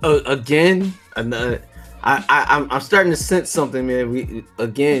he again. I'm starting to sense something, man.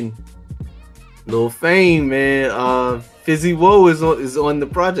 Lil Fame, man. Fizzy Woe is on the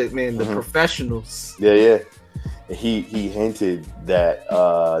project, man. The Professionals. Yeah. He hinted that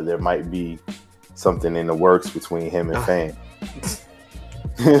there might be something in the works between him and Fame.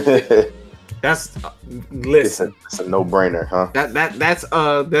 That's listen. It's a no-brainer, huh? That's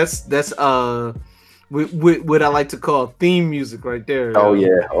what I like to call theme music right there. Oh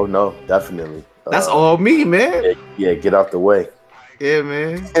yeah. Oh no, definitely. That's all me, man. Yeah, get out the way. Yeah,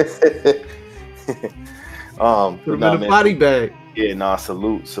 man. Put him in a body bag. Yeah,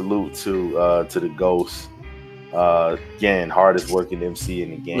 salute to the Ghost. Again, hardest working MC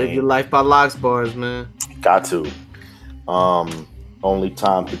in the game. Live your life by LOX bars, man. Got to. Only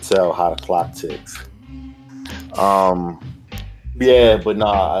time to tell how the clock ticks. Yeah, but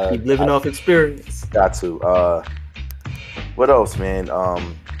nah. Keep living off experience. Got to. What else, man?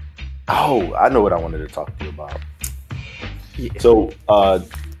 I know what I wanted to talk to you about. Yeah. So,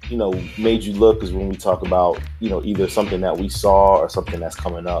 Made You Look is when we talk about, either something that we saw or something that's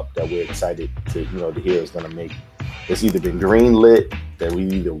coming up that we're excited to hear is going to make that's either been greenlit that we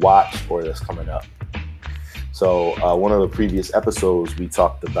need to watch or that's coming up. So one of the previous episodes we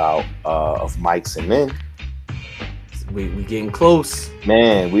talked about of Mics and Men. We getting close.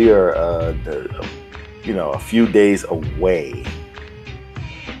 Man, we are a few days away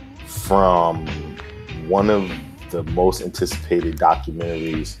from one of the most anticipated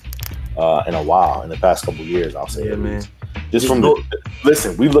documentaries in a while, in the past couple years, I'll say. Yeah, man. Just from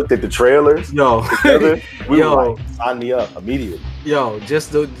listen, we looked at the trailers. Yo, together, we were like, sign me up immediately. Yo,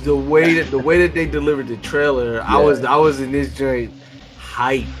 just the way that they delivered the trailer, yeah. I was in this joint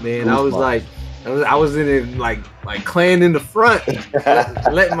hype, man. I was in it like clan in the front,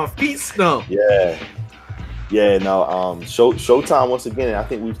 letting my feet stump. Yeah. No. Showtime once again. I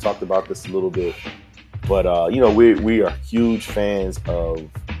think we've talked about this a little bit, but we are huge fans of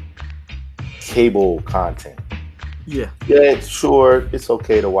cable content. Yeah, sure, it's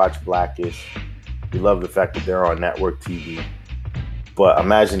okay to watch Blackish. We love the fact that they're on network TV. But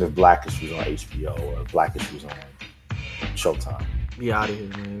imagine if Blackish was on HBO or Blackish was on Showtime. Be out of here,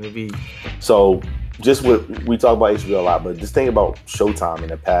 man. It'd be... So just we talk about HBO a lot, but just think about Showtime in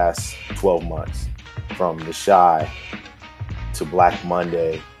the past 12 months, from The Chi to Black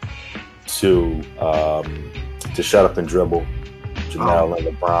Monday to Shut Up and Dribble, Janelle and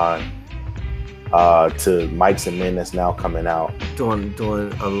LeBron. To Mics and Men that's now coming out, doing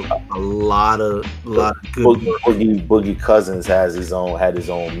a lot of good. Boogie Cousins had his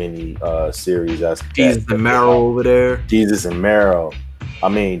own mini series. That's Jesus and Marrow over there. Jesus and Marrow. I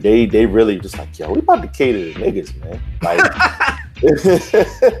mean, they really just like, yo, we about to cater to niggas, man. Like,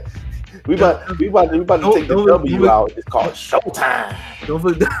 we about to take the W out. It's called Showtime. Don't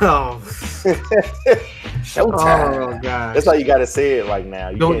forget. Showtime. Oh god. That's how you gotta say it like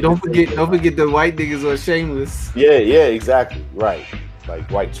now. Don't forget the white niggas are shameless. Yeah, exactly. Right. Like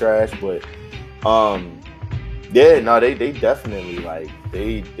white trash, but they definitely like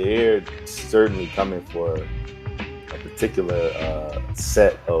they're certainly coming for a particular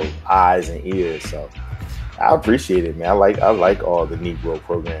set of eyes and ears. So I appreciate it, man. I like all the Negro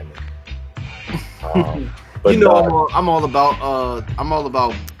programming. But I'm all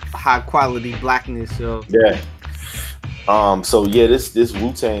about high quality blackness. So yeah. This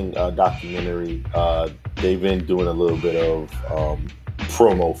Wu-Tang documentary, they've been doing a little bit of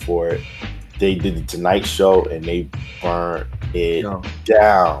promo for it. They did the Tonight Show and they burned it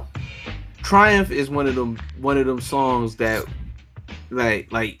down. Triumph is one of them songs that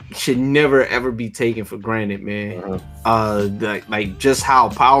like should never ever be taken for granted, man. Mm-hmm. Like just how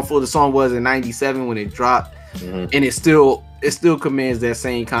powerful the song was in '97 when it dropped, mm-hmm. and it still commands that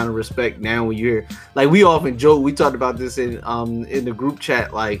same kind of respect now when you hear. Like we often joke, we talked about this in the group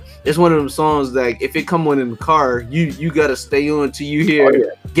chat. Like it's one of them songs that if it come on in the car, you gotta stay on till you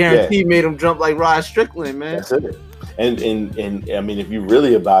hear. Guaranteed made them jump like Rod Strickland, man. That's it. And I mean, if you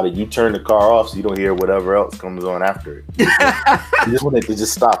really about it, you turn the car off so you don't hear whatever else comes on after it. You just want it to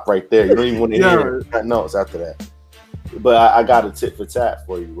just stop right there. You don't even want to hear nothing else after that. But I got a tit for tat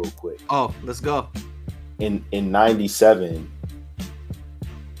for you real quick. Oh, let's go. In '97,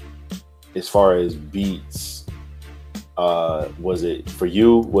 as far as beats, was it for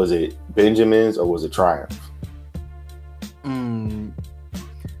you? Was it Benjamin's or was it Triumph?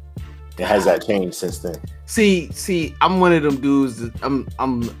 Has that changed since then? See, I'm one of them dudes. I'm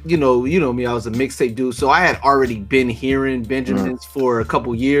you know me. I was a mixtape dude, so I had already been hearing Benjamin's for a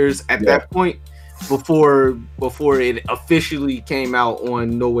couple years at that point before it officially came out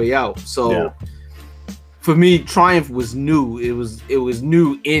on No Way Out. So for me, Triumph was new. It was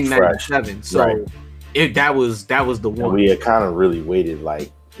new in '97. So that was the one. And we had kind of really waited,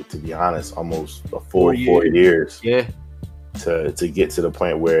 like, to be honest, almost a full 4 years. Yeah. To get to the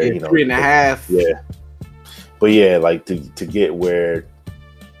point where 3.5. Yeah. But yeah, like to get where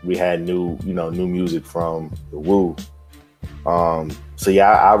we had new music from the Wu. So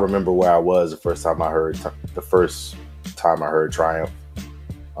yeah, I remember where I was the first time I heard Triumph.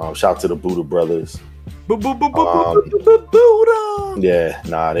 Shout out to the Buddha Brothers. They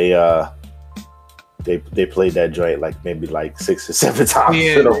played that joint like maybe like 6 or 7 times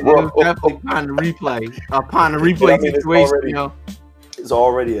in a row. It was definitely upon the replay situation. It's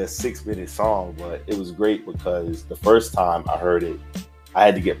already a 6-minute song, but it was great because the first time I heard it, I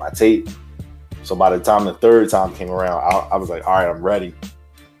had to get my tape. So by the time the third time came around, I was like, all right, I'm ready.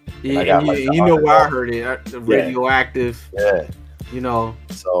 Yeah, you know where I heard it, the Radioactive. Yeah.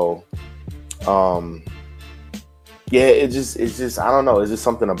 So, it's just I don't know. It's just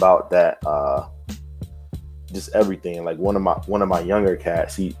something about that. Just everything. Like one of my younger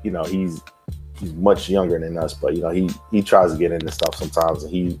cats, he's much younger than us, but he tries to get into stuff sometimes,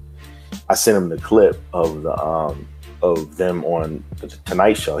 and I sent him the clip of them on the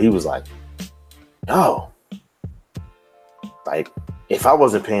Tonight Show. He was like, "Yo, like if I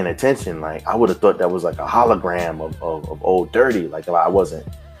wasn't paying attention, like I would have thought that was like a hologram of Old Dirty. Like if I wasn't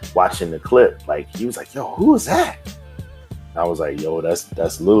watching the clip, like he was like, yo, who is that?" And I was like, yo,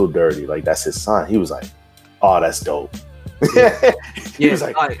 that's Lil Dirty. Like that's his son. He was like, oh, that's dope. He was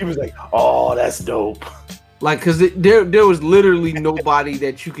like, oh, that's dope. Like, cause there was literally nobody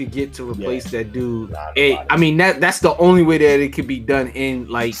that you could get to replace that dude. I mean, that's the only way that it could be done. And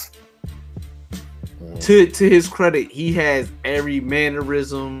like, to his credit, he has every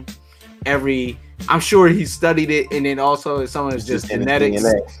mannerism, I'm sure he studied it, and then also some of it's just genetics.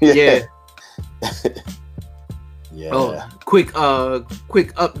 Yeah. Yeah. Oh, quick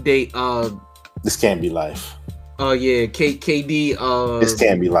update. This can't be life. Oh yeah, KD. This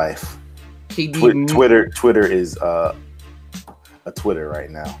can't be life. KD. Twitter is a Twitter right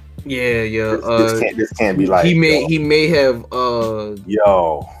now. Yeah. This can't be life. He may have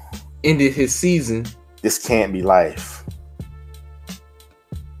ended his season. This can't be life.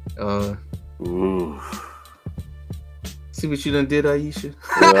 Ooh. See what you done did, Aisha?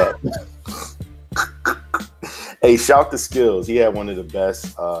 Yeah. Hey, shout to Skills. He had one of the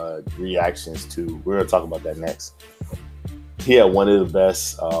best reactions to. We're gonna talk about that next. He had one of the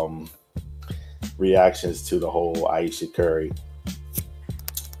best reactions to the whole Aisha Curry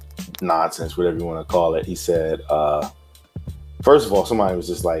nonsense, whatever you want to call it. He said, first of all, somebody was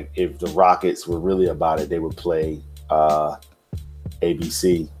just like, if the Rockets were really about it, they would play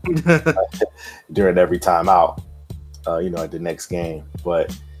ABC during every timeout, at the next game.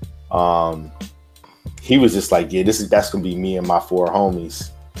 But he was just like, yeah, that's gonna be me and my 4 homies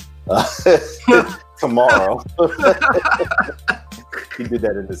tomorrow. He did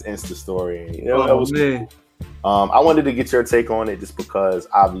that in his Insta story. That was cool. I wanted to get your take on it just because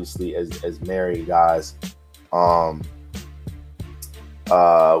obviously as married guys,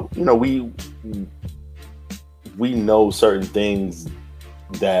 we know certain things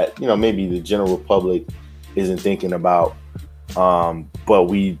that maybe the general public isn't thinking about, but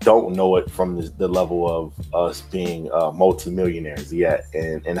we don't know it from the level of us being multimillionaires yet,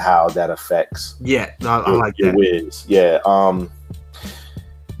 and how that affects I like your that. whiz.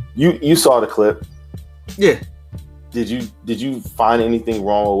 You saw the clip. Yeah. Did you find anything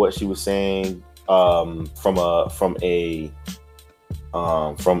wrong with what she was saying from a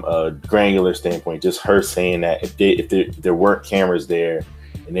granular standpoint? Just her saying that if there weren't cameras there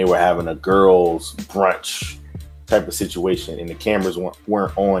and they were having a girls' brunch type of situation and the cameras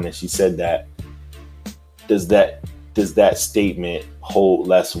weren't on, and she said that, does that statement hold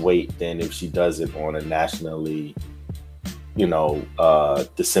less weight than if she does it on a nationally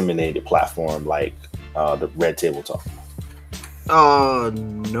disseminated platform like the Red Table Talk?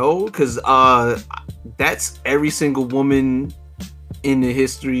 No, because that's every single woman in the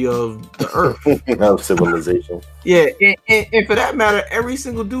history of the earth. Of civilization. Yeah, and for that matter, every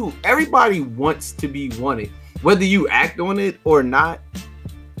single dude, everybody wants to be wanted. Whether you act on it or not,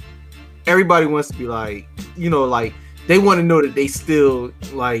 everybody wants to be like, like they want to know that they still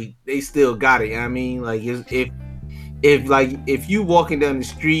got it. I mean, like if you walking down the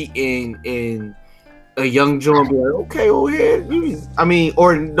street and a young Joan be like, okay, oh yeah, I mean,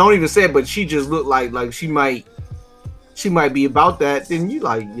 or don't even say it, but she just looked like she might be about that, then you're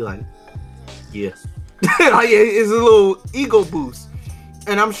like, yeah. Like, it's a little ego boost.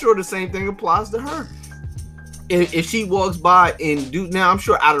 And I'm sure the same thing applies to her. If she walks by and now I'm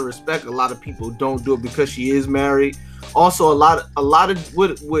sure out of respect, a lot of people don't do it because she is married. Also, a lot of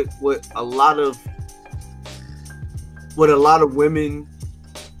women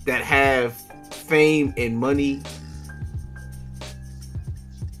that have fame and money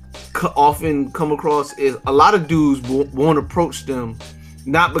often come across is a lot of dudes won't approach them,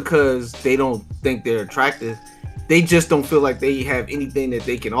 not because they don't think they're attractive, they just don't feel like they have anything that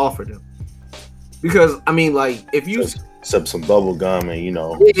they can offer them. Because I mean, like, if you some bubble gum and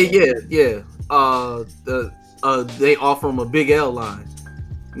they offer them a Big L line,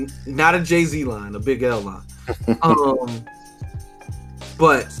 not a Jay-Z line, a Big L line.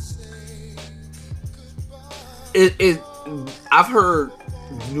 But I've heard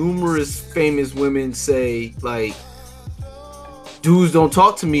numerous famous women say, like, dudes don't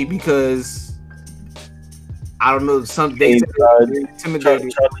talk to me because I don't know, some days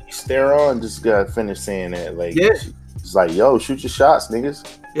intimidated. Charlie Theron just got finished saying that. Like, it's like, yo, shoot your shots,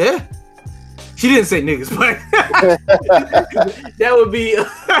 niggas. Yeah. She didn't say niggas, but that would be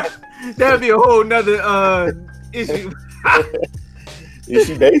a whole nother issue.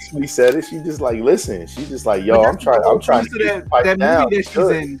 She basically said it. She just like, listen. She just like, yo, I'm trying to get that movie that she's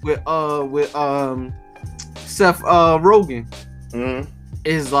in with Seth Rogen. Mm-hmm.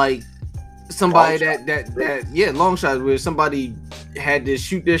 Is like somebody that long shot where somebody had to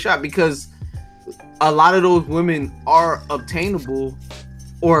shoot their shot, because a lot of those women are obtainable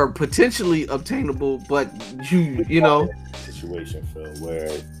or potentially obtainable, but you know situation, Phil, where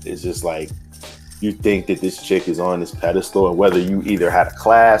it's just like you think that this chick is on this pedestal, and whether you either had a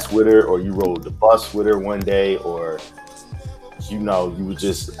class with her or you rode the bus with her one day, or you would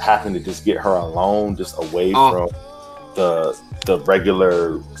just happen to just get her alone, just away from the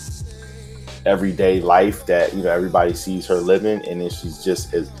regular everyday life that everybody sees her living, and then she's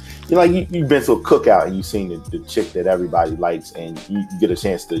just as you've been to a cookout and you've seen the chick that everybody likes, and you get a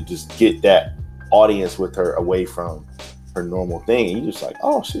chance to just get that audience with her away from her normal thing, and you're just like,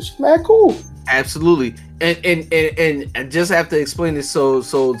 oh shit, she's mad cool. Absolutely. And I just have to explain this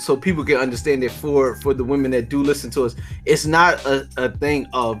so people can understand it for the women that do listen to us. It's not a thing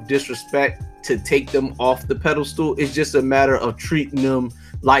of disrespect to take them off the pedestal. It's just a matter of treating them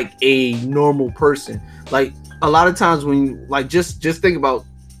like a normal person. Like a lot of times when just think about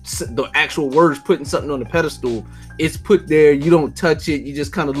the actual words, putting something on the pedestal. It's put there, you don't touch it, you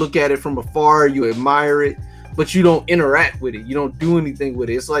just kind of look at it from afar, you admire it, but you don't interact with it, you don't do anything with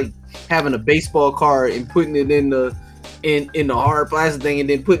it. It's like having a baseball card and putting it in the hard plastic thing and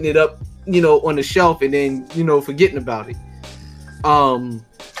then putting it up on the shelf and then forgetting about it.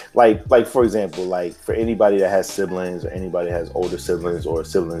 Like for example, like for anybody that has siblings or anybody that has older siblings or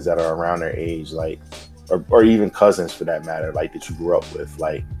siblings that are around their age, like or even cousins for that matter, like that you grew up with,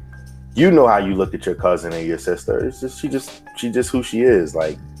 like how you look at your cousin and your sister. It's just she just who she is.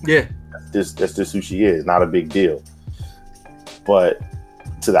 Like that's just who she is. Not a big deal. But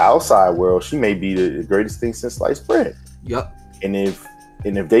to the outside world, she may be the greatest thing since sliced bread. Yep. And if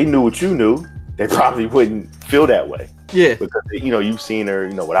they knew what you knew, they probably wouldn't feel that way. Yeah. Because you've seen her,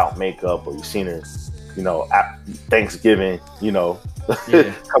 without makeup, or you've seen her, at Thanksgiving,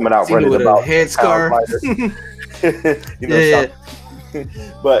 coming out running with about a headscarf.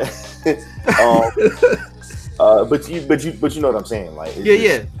 But you know what I'm saying, like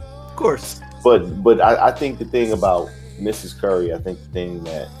of course. But I think the thing about Mrs. Curry, I think the thing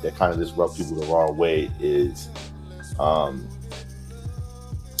that kind of just rubbed people the wrong way is,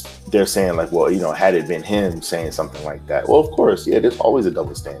 they're saying like, well, had it been him saying something like that, well, of course, there's always a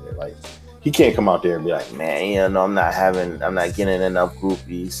double standard. Like he can't come out there and be like, man, I'm not getting enough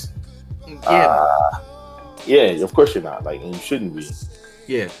groupies. Of course you're not. Like, and you shouldn't be.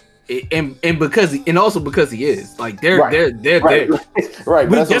 Yeah. And also because he is, like they're there. Right.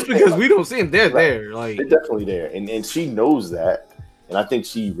 Just because we don't see him, they're there. Like they're definitely there. And she knows that. And I think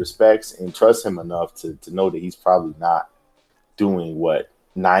she respects and trusts him enough to know that he's probably not doing what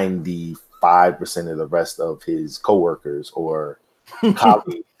 95% of the rest of his coworkers or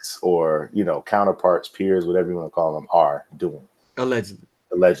colleagues or counterparts, peers, whatever you want to call them, are doing. Allegedly.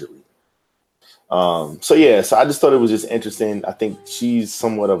 So I just thought it was just interesting. I think she's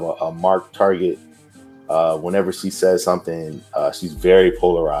somewhat of a marked target. Whenever she says something, she's very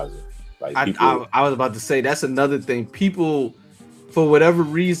polarizing. Like I was about to say that's another thing. People, for whatever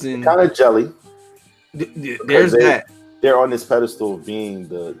reason, kind of jelly. There's that. They're on this pedestal of being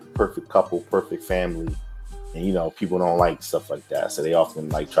the perfect couple, perfect family, and people don't like stuff like that, so they often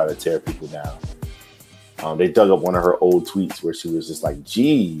like try to tear people down. They dug up one of her old tweets where she was just like,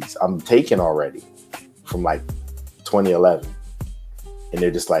 "Geez, I'm taken already," from like 2011, and they're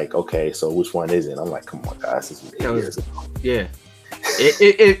just like, "Okay, so which one is it?" I'm like, "Come on, guys, this was 8 years ago." Yeah.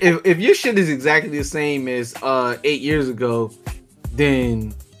 If your shit is exactly the same as 8 years ago,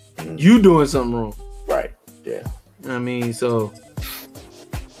 then you doing something wrong. Right. Yeah. I mean, so.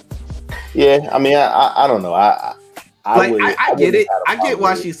 Yeah, I mean, I don't know. I get it. I get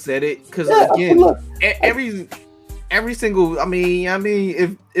why she said it, because again, every single. I mean,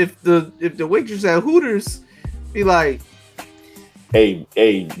 if the waitress at Hooters be like, hey,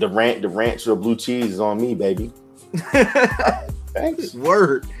 the ranch or blue cheese is on me, baby. Thanks.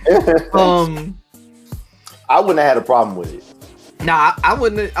 Word. I wouldn't have had a problem with it. Nah, I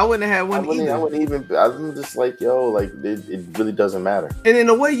wouldn't have had one either. I wouldn't even. I'm just like, yo, like it really doesn't matter. And in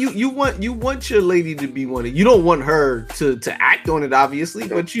a way, you want your lady to be wanted. You don't want her to act on it, obviously,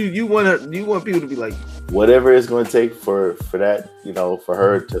 but you want people to be like, whatever it's going to take for that, for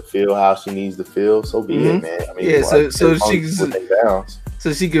her to feel how she needs to feel. So be it, man. I mean, so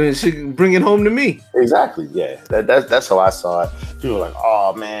she can bring it home to me. Exactly. Yeah, that's how I saw it. People were like,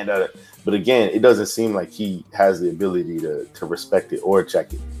 oh man, But again, it doesn't seem like he has the ability to respect it or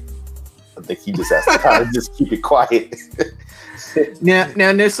check it. I think he just has to kind of just keep it quiet. Now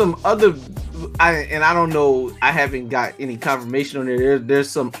there's some other, I don't know, I haven't got any confirmation on it. There's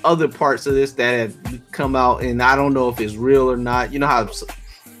some other parts of this that have come out, and I don't know if it's real or not. You know how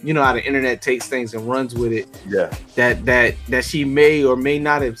the internet takes things and runs with it. Yeah. That she may or may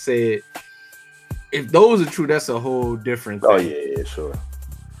not have said. If those are true, that's a whole different thing. Oh yeah, sure.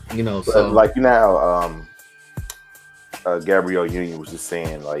 You know, but so like Gabrielle Union was just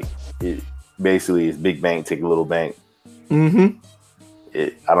saying, like, it basically is big bank take a little bank. Mm-hmm.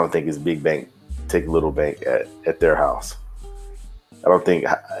 I don't think it's big bank take a little bank at their house. I don't think,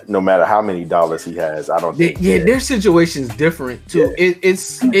 no matter how many dollars he has, I don't think. Yeah, their situation's different too. Yeah.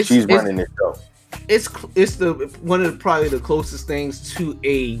 It's she's running it though. It's one of probably the closest things to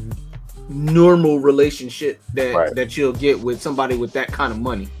a normal relationship that you'll get with somebody with that kind of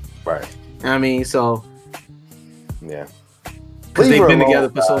money. Right. I mean, so yeah, because they've been together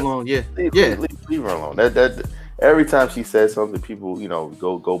for so long. Yeah, leave her alone. That every time she says something, people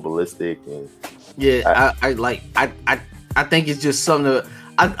go ballistic and I think it's just something.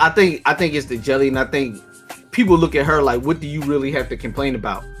 I think it's the jelly, and I think people look at her like, what do you really have to complain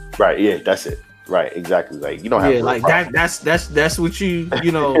about? Right. Yeah, that's it. Right. Exactly. Like, you don't have like problems. That's what you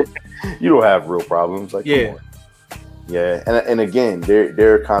know. You don't have real problems. Like, yeah. Come on. Yeah, and again,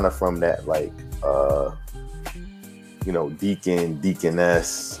 they're kind of from that, like,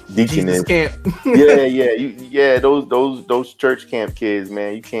 deaconess camp. yeah. Those church camp kids,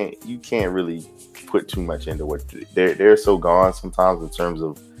 man. You can't really put too much into what they're so gone sometimes in terms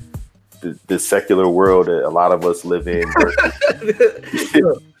of the secular world that a lot of us live in.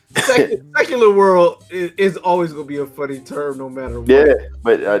 Secular world is always gonna be a funny term, no matter what. Yeah,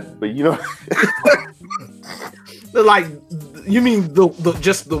 but like, you mean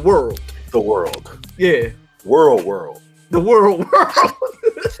just the world? The world. Yeah. World. The world.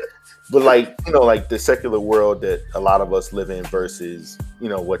 But like the secular world that a lot of us live in versus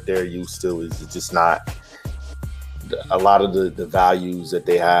what they're used to is just not. A lot of the values that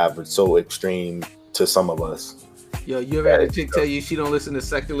they have are so extreme to some of us. Yo, you ever had a chick tell you she don't listen to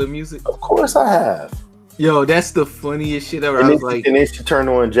secular music? Of course I have. Yo, that's the funniest shit ever. And then she turned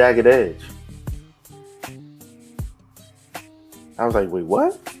on Jagged Edge. I was like, wait,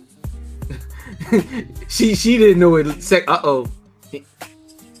 what? she didn't know it.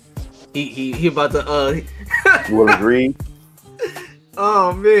 He about to will agree.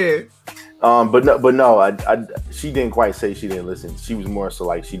 Oh man. But no, she didn't quite say she didn't listen. She was more so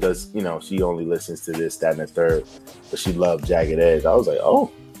like she does, she only listens to this, that, and the third, but she loved Jagged Edge. I was like,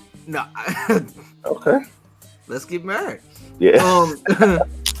 oh, no, okay, let's get married. Yeah.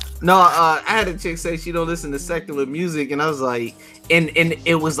 No, I had a chick say she don't listen to secular music, and I was like, and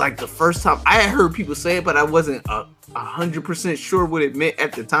it was like the first time I had heard people say it, but I wasn't 100% sure what it meant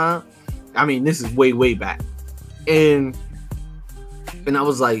at the time. I mean, this is way back, and I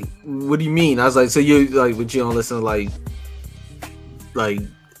was like, what do you mean? I was like, so you like, but you don't listen to like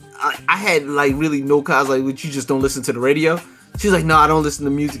I had like really no cause, like, what, you just don't listen to the radio? She's like, no, I don't listen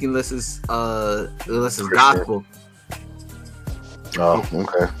to music unless it's gospel. Oh,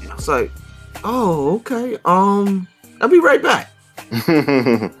 okay. I was like, oh, okay. I'll be right back.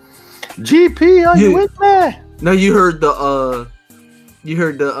 GP, are you with me? No, you heard the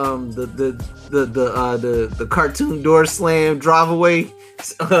cartoon door slam drive away,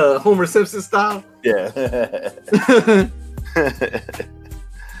 Homer Simpson style. Yeah.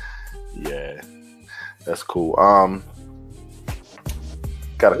 Yeah, that's cool.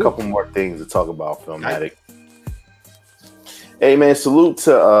 Got a couple more things to talk about, Filmatic. Hey man, salute to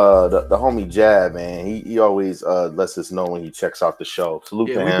the homie Jab, man. He always lets us know when he checks out the show. Salute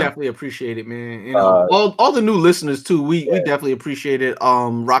to him. We definitely appreciate it, man. All the new listeners too. We definitely appreciate it.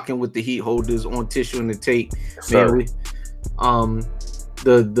 Rocking with the heat holders on Tissue and the Tape, man.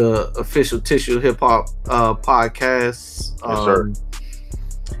 The official Tissue Hip Hop podcast. Yes, sir.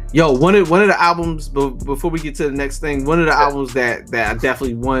 Yo, one of the albums, before we get to the next thing, one of the albums that I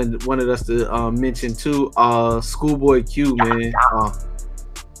definitely wanted us to mention too, Schoolboy Q, man.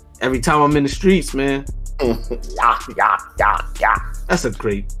 Every time I'm in the streets, man. That's a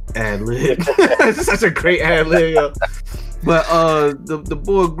great ad lib. That's such a great ad lib, yo. But the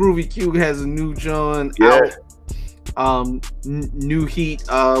boy Groovy Q has a new John out. New heat.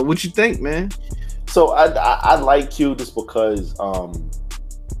 What you think, man? So I like Q just because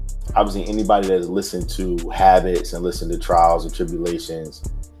obviously anybody that's listened to Habits and listened to Trials and Tribulations,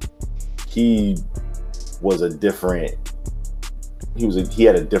 he had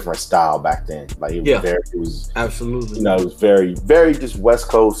a different style back then. Like it was absolutely, it was very, very just West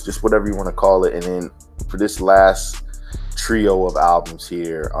Coast, just whatever you want to call it. And then for this last trio of albums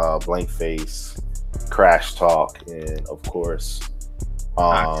here, Blank Face, Crash Talk, and of course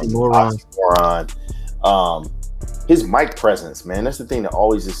Oxymoron. His mic presence, man, that's the thing that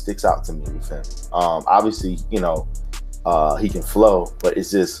always just sticks out to me with him. Obviously, he can flow, but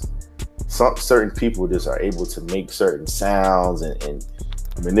it's just certain people just are able to make certain sounds and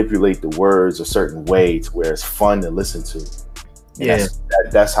manipulate the words a certain way to where it's fun to listen to. And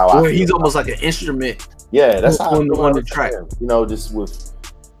that's how I feel. He's almost like an instrument. Yeah, that's how on the track. Just with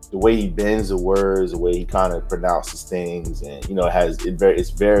the way he bends the words, the way he kind of pronounces things, and it's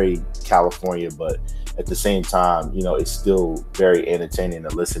very California, but at the same time, it's still very entertaining to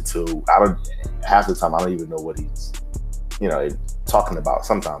listen to. Half the time I don't even know what he's talking about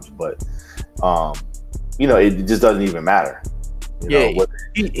sometimes, but it just doesn't even matter.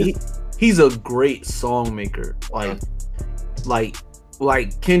 He's a great song maker.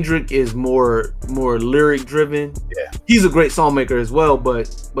 Like Kendrick is more lyric driven. Yeah, he's a great song maker as well, but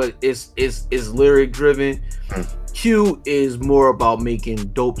it's lyric driven. Q is more about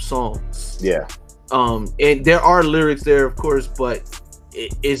making dope songs. Yeah. And there are lyrics there, of course, but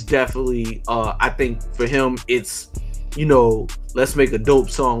it's definitely I think for him it's let's make a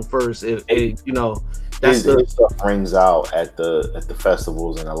dope song first. That's his stuff rings out at the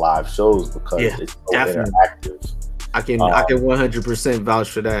festivals and the live shows because it's so interactive. I can 100% vouch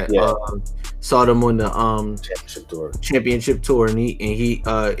for that. Yeah. Saw them on the championship tour, and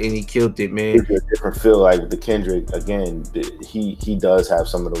he killed it, man. It's a different feel. Like with the Kendrick, again, he does have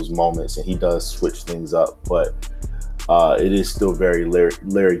some of those moments, and he does switch things up, but it is still very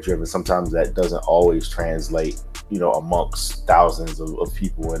lyric driven. Sometimes that doesn't always translate, amongst thousands of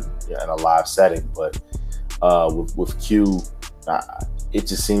people in a live setting. But with Q, it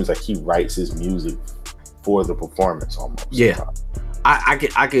just seems like he writes his music for the performance almost. Yeah, I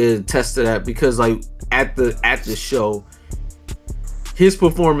could attest to that because like at the show, his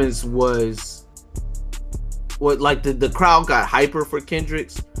performance was like the crowd got hyper for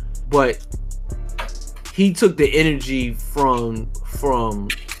Kendrick's, but he took the energy from on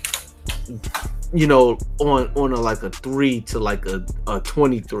a 3 to like a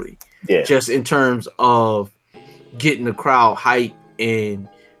 23. Yeah, just in terms of getting the crowd hype and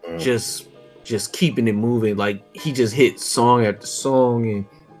just keeping it moving. Like he just hit song after song, and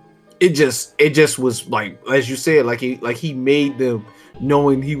it just was like, as you said, like he made them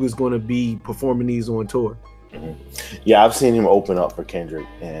knowing he was going to be performing these on tour. Yeah, I've seen him open up for Kendrick,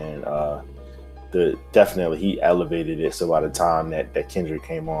 and definitely he elevated it. So by the time that Kendrick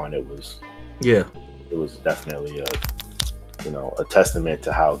came on, it was definitely a testament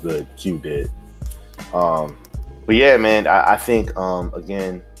to how good Q did. But yeah, man, I think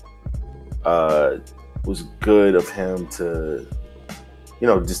again, was good of him to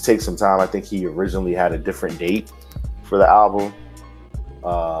just take some time. I think he originally had a different date for the album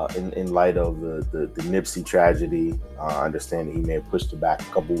in light of the Nipsey tragedy. I understand that he may have pushed it back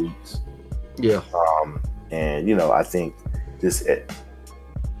a couple weeks. Yeah. And I think just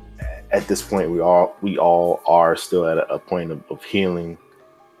at this point we all are still at a point of healing,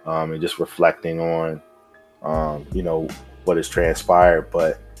 and just reflecting on what has transpired.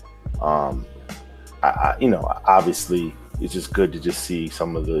 But obviously it's just good to just see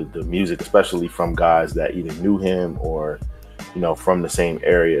some of the music, especially from guys that either knew him or from the same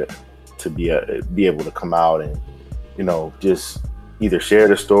area, to be able to come out and just either share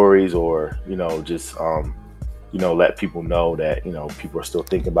the stories or just let people know that people are still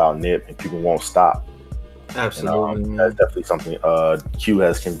thinking about Nip and people won't stop. Absolutely. And, that's definitely something Q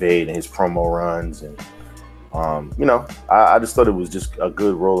has conveyed in his promo runs, and I just thought it was just a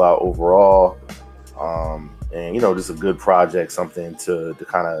good rollout overall, and just a good project, something to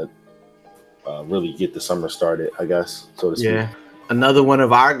kind of really get the summer started, I guess, so to speak. Yeah, another one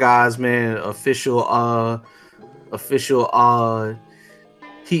of our guys, man, official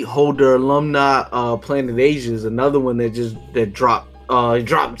Heat Holder alumni, Planet Asia is another one that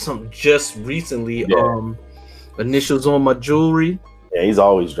dropped something just recently. Yeah. Initials on my jewelry. Yeah, he's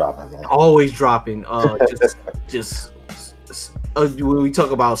always dropping, man. Always dropping. Just when we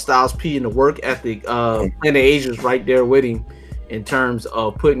talk about Styles P and the work ethic, Planet Asia's right there with him in terms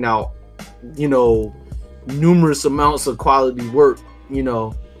of putting out, numerous amounts of quality work,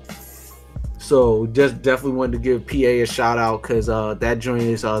 So just definitely wanted to give PA a shout out because that joint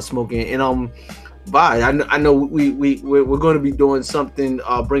is smoking. And I know we're going to be doing something,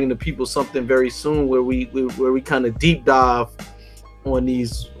 bringing the people something very soon where we kind of deep dive on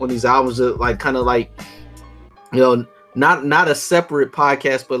these albums, not a separate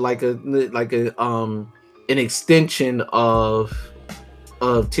podcast, but like an extension of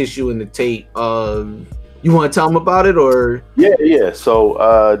Tissue and the Tape, You want to tell them about it, or? Yeah. So,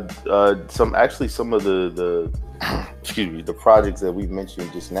 some of the excuse me, the projects that we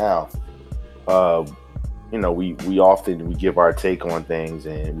mentioned just now, we often give our take on things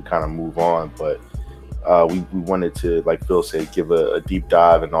and we kind of move on, but we wanted to, like Phil said, give a deep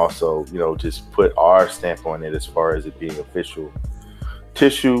dive and also, just put our stamp on it as far as it being official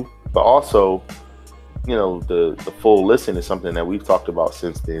tissue, but also, the full listen is something that we've talked about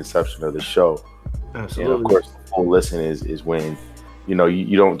since the inception of the show. Absolutely. And of course, the full listen is when,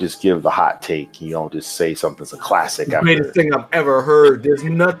 you don't just give the hot take. You don't just say something's a classic. The greatest thing I've ever heard. There's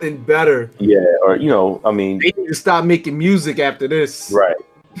nothing better. Yeah, or they need to stop making music after this. Right.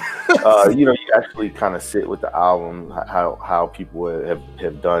 You actually kind of sit with the album, how people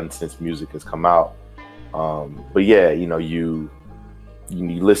have done since music has come out. But yeah, you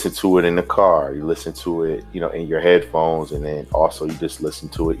listen to it in the car, you listen to it, in your headphones, and then also you just listen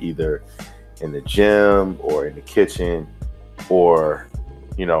to it either in the gym or in the kitchen, or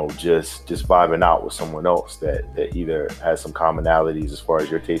just vibing out with someone else that either has some commonalities as far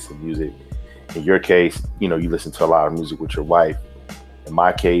as your taste in music. In your case, you listen to a lot of music with your wife. In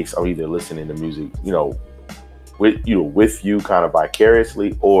my case, I'm either listening to music, with you kind of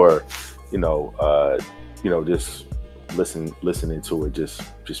vicariously, or just listening to it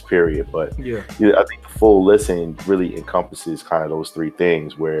just period. But I think the full listen really encompasses kind of those three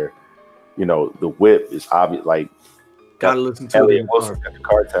things, where the whip is obvious, like gotta listen to Elliot Wilson got the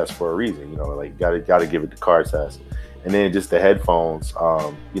car test for a reason, gotta give it the car test. And then just the headphones,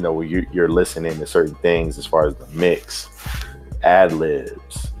 where you're listening to certain things as far as the mix, ad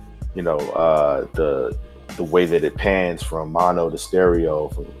libs, the way that it pans from mono to stereo,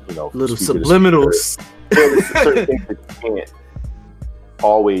 from little subliminals. Certain things that you can't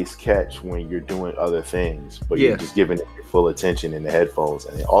always catch when you're doing other things, but you're just giving it your full attention in the headphones.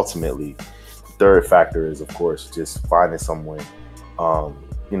 And then ultimately, the third factor is, of course, just finding someone,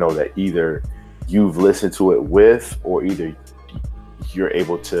 that either you've listened to it with, or either you're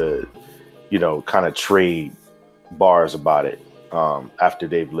able to, kind of trade bars about it after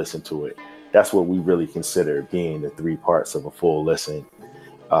they've listened to it. That's what we really consider being the three parts of a full listen.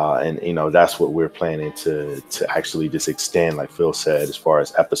 And that's what we're planning to actually just extend, like Phil said, as far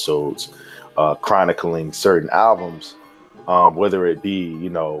as episodes, chronicling certain albums, whether it be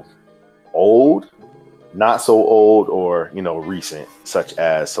old, not so old, or recent, such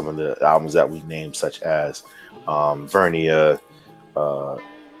as some of the albums that we named, such as Vernia,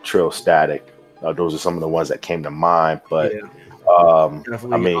 Trill Static. Those are some of the ones that came to mind. But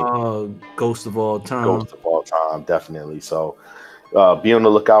Ghost of All Time. Ghost of All Time, definitely. So be on the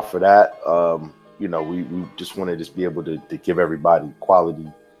lookout for that. We just want to be able to give everybody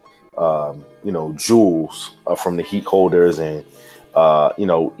quality, jewels from the heat holders, and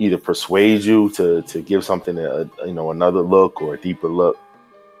either persuade you to give something another look or a deeper look.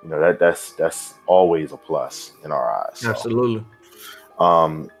 That's always a plus in our eyes. So, absolutely.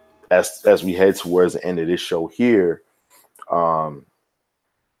 As we head towards the end of this show here,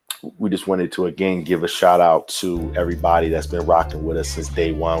 we just wanted to again give a shout out to everybody that's been rocking with us since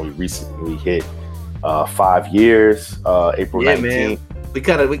day one. We recently hit 5 years, April 19th. Man. We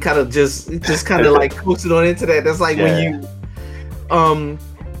kind of just kind of like coasted on into that. That's like when you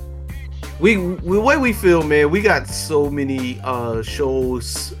the way we feel, man. We got so many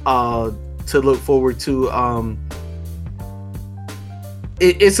shows to look forward to.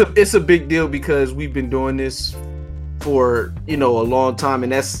 It's a big deal because we've been doing this for a long time,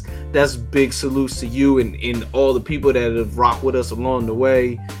 and that's big salutes to you and all the people that have rocked with us along the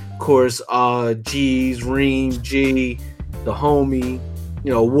way. Of course, G's, Reem, G, the homie,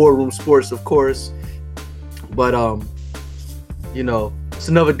 War Room Sports, of course. But it's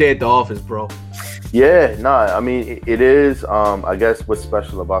another day at the office, bro. Yeah, I mean it is. I guess what's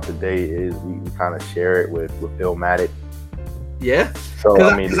special about the day is we kind of share it with Illmatic. Yeah. So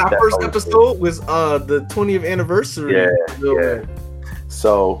because our first episode was the 20th anniversary. Yeah.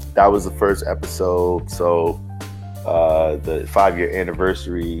 So that was the first episode. So the 5-year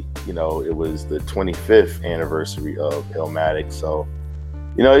anniversary, it was the 25th anniversary of Illmatic. So,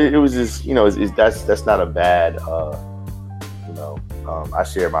 it was just, that's not a bad, I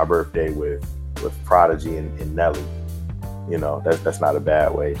share my birthday with Prodigy and Nelly. That's not a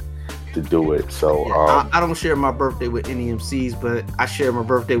bad way to do it. So I don't share my birthday with any MCs, but I share my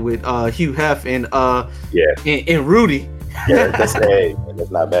birthday with Hugh Hef and Rudy. Yeah, that's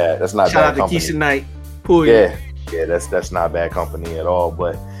not bad. That's not Shout bad out to company. Keisha Knight. Yeah, that's not bad company at all.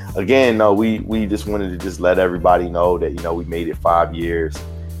 But again, no, we just wanted to just let everybody know that we made it 5 years.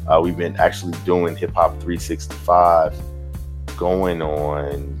 We've been actually doing Hip Hop 365 going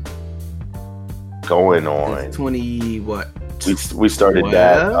on going on 20 what? We started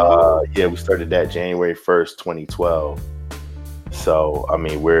that. We started that January 1st, 2012. So I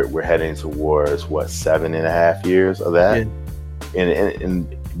mean, we're heading towards what 7.5 years of that,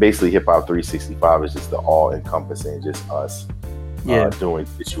 and basically Hip Hop 365 is just the all encompassing, just us doing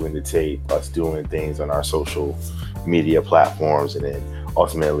Tissue and the Tape, us doing things on our social media platforms, and then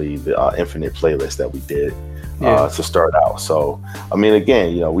ultimately the infinite playlist that we did to start out. So I mean,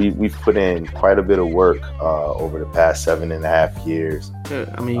 again, we've put in quite a bit of work over the past 7.5 years.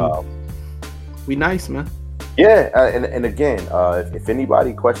 I mean, we nice, man. Yeah, and again, if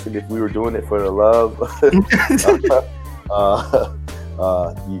anybody questioned if we were doing it for the love,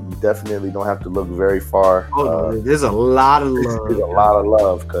 you definitely don't have to look very far. There's a lot of love. There's a lot of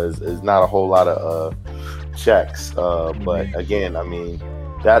love because there's not a whole lot of checks. But again, I mean,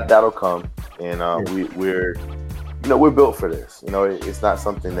 that'll come, and we're built for this. It's not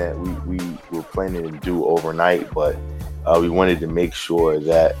something that we were planning to do overnight, but we wanted to make sure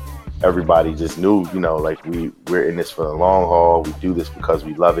that everybody just knew, like we're in this for the long haul. We do this because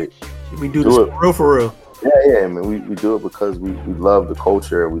we love it. We do this for real. Yeah. I mean, we do it because we love the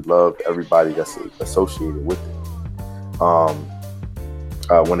culture. We love everybody that's associated with it.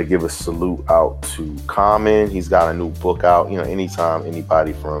 I want to give a salute out to Common. He's got a new book out. Anytime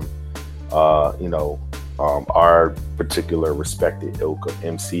anybody from, our particular respected ilk of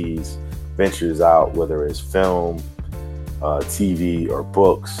MCs ventures out, whether it's film, TV or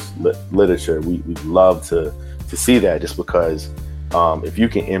books, literature, we'd love to see that, just because if you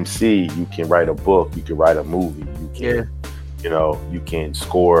can MC, you can write a book, you can write a movie, you can you can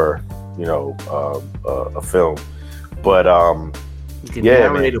score a film, but you can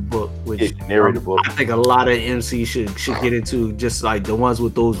narrate a book, which narrate a book. I think a lot of MCs should get into, just like the ones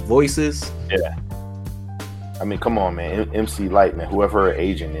with those voices. Yeah, I mean, come on, man. MC Light, man, whoever her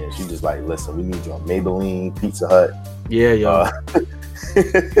agent is, she just like, listen, we need you on Maybelline, Pizza Hut. Yeah, yo.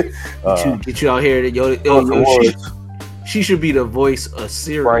 Get you out here. She should be the voice of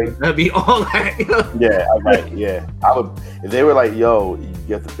Siri. Right. That'd be all that. Yeah, right. Yeah, I would. If they were like, "Yo,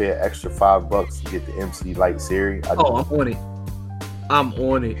 you have to pay an extra $5 to get the MC Light Siri," I'm on it. I'm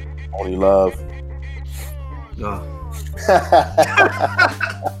on it. Only love.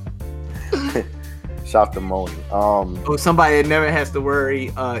 Shout to Moni. Somebody that never has to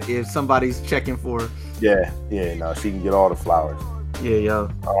worry if somebody's checking for her. Yeah, no, she can get all the flowers. Yeah, yo.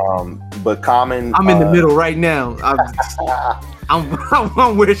 But Common, I'm in the middle right now. I'm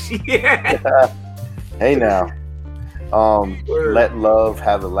where she at. Hey now. Let Love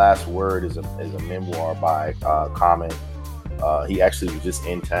Have the Last Word is a memoir by Common. He actually was just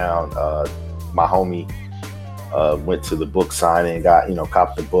in town. My homie went to the book signing, got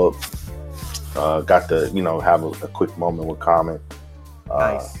copped the book. Got to have a quick moment with Common.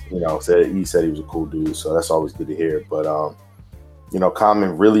 Nice. He said he was a cool dude, so that's always good to hear. But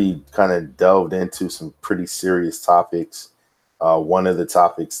Common really kind of delved into some pretty serious topics. One of the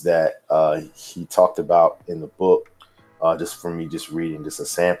topics that he talked about in the book, just for me, just reading just a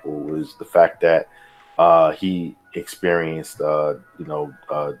sample, was the fact that he experienced some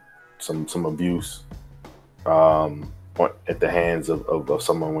abuse at the hands of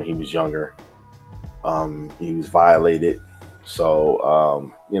someone when he was younger. He was violated.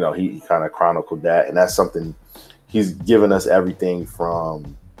 So, he kind of chronicled that, and that's something he's given us, everything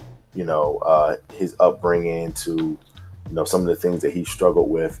from, his upbringing to, some of the things that he struggled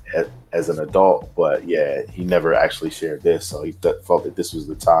with as an adult. But yeah, he never actually shared this. So he felt that this was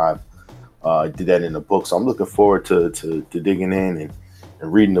the time. Did that in the book. So I'm looking forward to digging in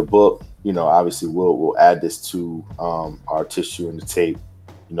and reading the book. Obviously we'll add this to our Tissue and the Tape,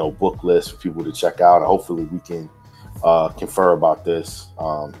 book list for people to check out. And hopefully we can confer about this,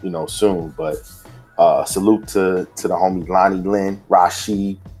 soon. But salute to the homie Lonnie Lynn,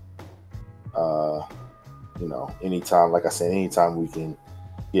 Rashid. Anytime, like I said, anytime we can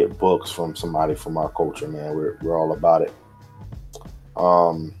get books from somebody from our culture, man, we're all about it.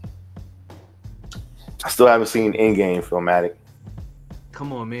 I still haven't seen Endgame, Filmatic.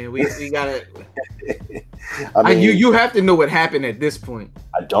 Come on, man. We gotta. I mean, you have to know what happened at this point.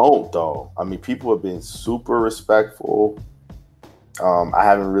 I don't, though. I mean, people have been super respectful. I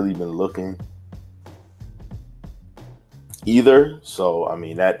haven't really been looking either, so I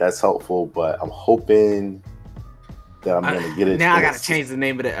mean that's helpful. But I'm hoping that I'm gonna get it. Now I gotta change the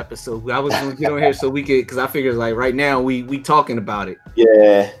name of the episode. I was gonna get on here so we could, because I figured like right now we talking about it.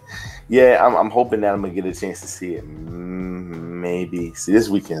 Yeah. I'm hoping that I'm gonna get a chance to see it. Maybe. See, this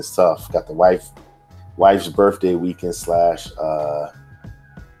weekend's tough. Got the wife's birthday weekend slash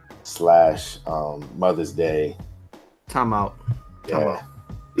Mother's Day. Time out. Yeah.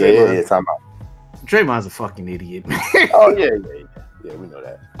 Time out. Draymond's a fucking idiot, man. Oh yeah, we know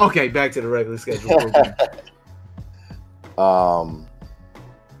that. Okay, back to the regular schedule program.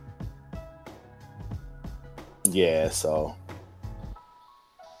 Yeah, so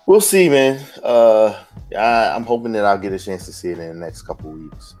we'll see, man. I'm hoping that I'll get a chance to see it in the next couple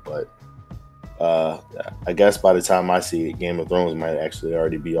weeks, but I guess by the time I see it, Game of Thrones might actually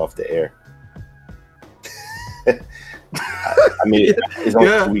already be off the air. I mean, it's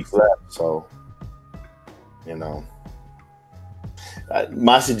only 2 weeks left, so you know.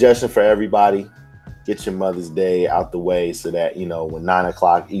 My suggestion for everybody: get your Mother's Day out the way so that when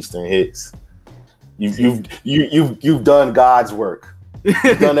 9:00 Eastern hits, you've done God's work.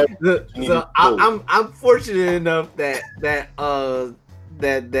 You've done everything. So I'm fortunate enough that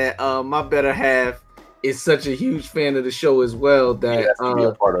my better half is such a huge fan of the show as well that that's gonna be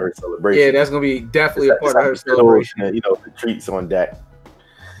a part of her celebration. Yeah, that's gonna be definitely a part of her celebration. The treats on deck.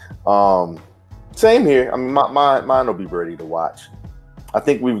 Same here. I mean, mine will be ready to watch. I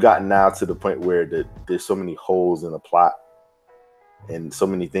think we've gotten now to the point where there's so many holes in the plot and so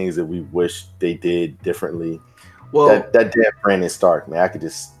many things that we wish they did differently. Well, that damn Brandon Stark, man, I could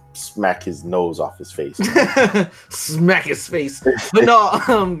just smack his nose off his face. Smack his face. But no,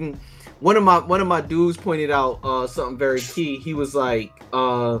 one of my dudes pointed out something very key. He was like,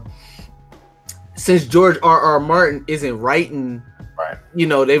 since George R.R. Martin isn't writing, right?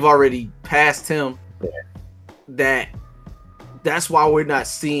 They've already passed him. Yeah. That's why we're not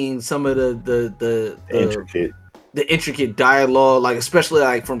seeing some of the intricate dialogue, like especially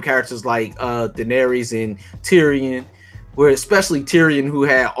like from characters like Daenerys and Tyrion, where especially Tyrion, who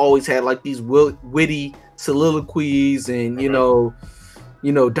always had like these witty soliloquies and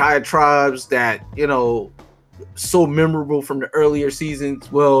diatribes that so memorable from the earlier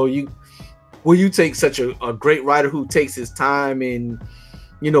seasons. Well, you take such a great writer who takes his time and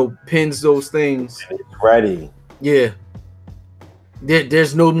pins those things. It's ready. Yeah.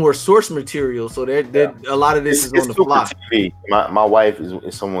 There's no more source material, so a lot of this is on the fly. TV. My wife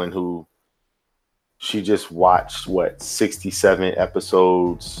is someone who she just watched 67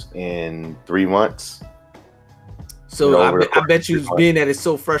 episodes in 3 months. So I bet you, being that it's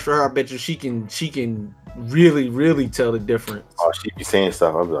so fresh for her, I bet you she can really, really tell the difference. Oh, she'd be saying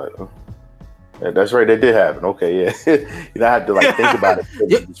stuff. I'm like, oh, yeah, that's right, that did happen. Okay, yeah. You don't have to think about it.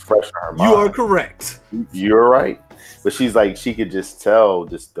 It's fresh in her mind. You are correct. You're right. But she's like, she could just tell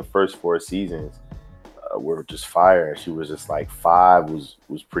just the first 4 seasons were just fire. And she was just like 5 was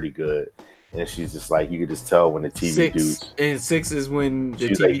pretty good. And she's just like, you could just tell when the TV dudes. And 6 is when the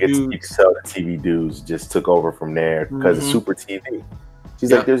TV like, dudes. You could tell the TV dudes just took over from there because it's super TV.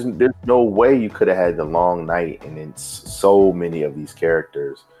 She's like, there's no way you could have had the long night and then so many of these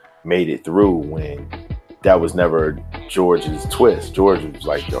characters made it through when that was never George's twist. George was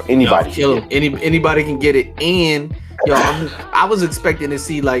like, anybody can get it. Anybody can get it. And I was expecting to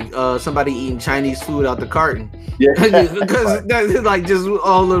see like somebody eating Chinese food out the carton. Yeah. Because that's like just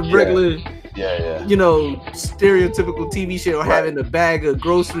all the regular stereotypical TV shit, or having a bag of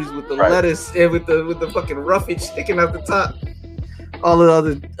groceries with the lettuce and with the fucking roughage sticking out the top. All the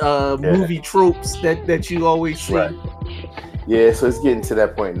other movie tropes that you always see. Right. Yeah, so it's getting to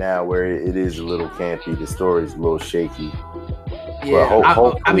that point now where it is a little campy. The story's a little shaky. Yeah,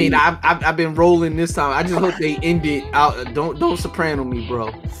 I mean, I've been rolling this time. I just hope they end it out. Don't soprano me,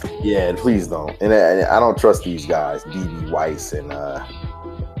 bro. Yeah, please don't. And I don't trust these guys, D.B. Weiss and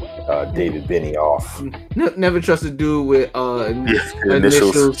David Benioff. Never trust a dude with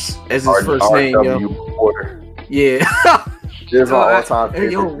initials as his first name, yo. Porter. Yeah. That's my all-time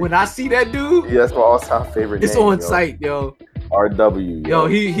favorite. Yo, when I see that dude, that's my all-time favorite. It's name, on site, yo. RW. Yo,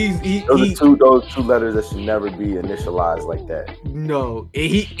 those two letters that should never be initialized like that. No, and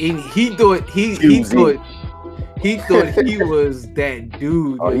he thought he was that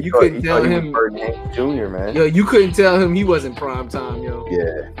dude. Yo. You couldn't tell him. Junior, man. Yo, you couldn't tell him he wasn't prime time, yo.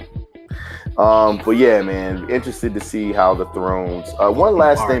 Yeah. But yeah, man, interested to see how the Thrones. One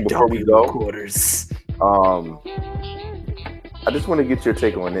last thing before we go. I just want to get your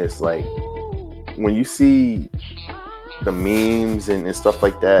take on this. Like, when you see the memes and stuff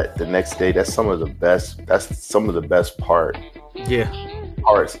like that the next day, that's some of the best parts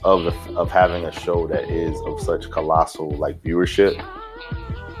of having a show that is of such colossal viewership.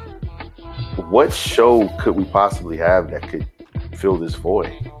 What show could we possibly have that could fill this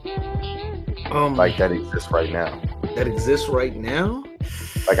void that exists right now? That exists right now?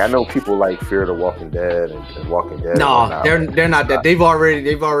 Like, I know people like Fear the Walking Dead and Walking Dead. No, they're not that. They've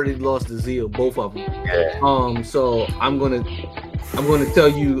already lost the zeal, both of them. Yeah. So I'm gonna tell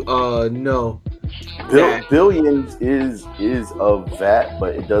you no. Billions is of that,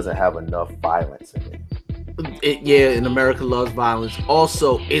 but it doesn't have enough violence in it. And America Loves Violence.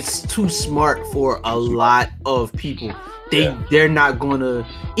 Also, it's too smart for a lot of people. They're not gonna,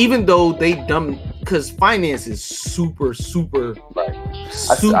 even though they dumb, because finance is super right. I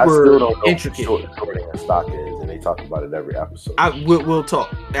still don't know intricate. What shorting and stock is, and they talk about it every episode. We'll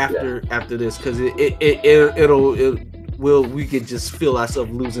talk after this, because we could just feel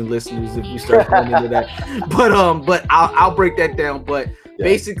ourselves losing listeners if we start going into that. But I'll break that down. But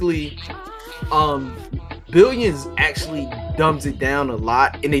basically, Billions actually dumbs it down a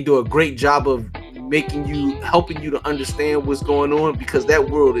lot, and they do a great job of helping you to understand what's going on, because that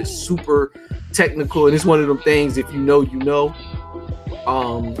world is super technical, and it's one of them things, if you know, you know.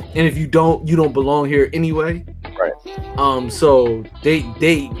 And if you don't belong here anyway. Right. So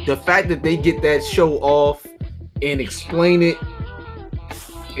the fact that they get that show off and explain it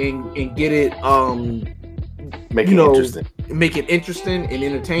and get it make it interesting and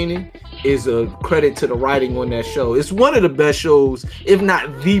entertaining is a credit to the writing on that show. It's one of the best shows, if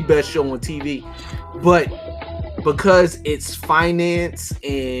not the best show on TV. But because it's finance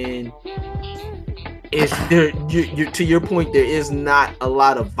and it's there, to your point, there is not a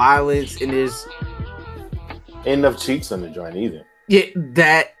lot of violence, and there's enough cheats on the joint either. Yeah,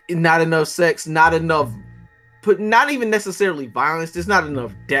 that not enough sex, not enough, but not even necessarily violence. There's not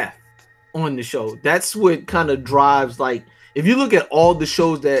enough death on the show. That's what kind of drives, like, if you look at all the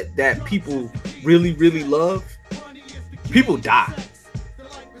shows that people really, really love, people die.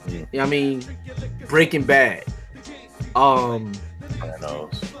 I mean, Breaking Bad,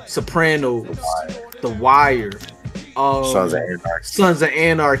 Sopranos, The Wire, Sons of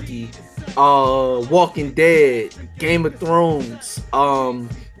Anarchy, Walking Dead, Game of Thrones.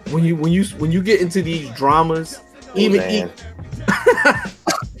 When you get into these dramas,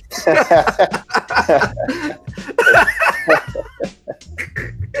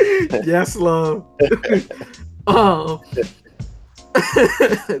 yes, love.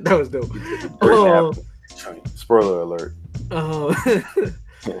 That was dope. Spoiler alert.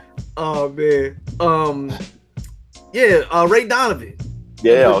 Oh man. Ray Donovan.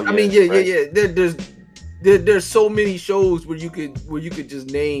 There's so many shows where you could just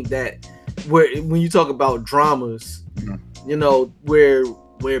name that, where when you talk about dramas, you know, where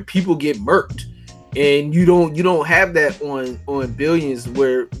people get murked, and you don't have that on Billions,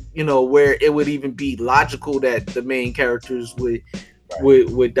 where, you know, where it would even be logical that the main characters would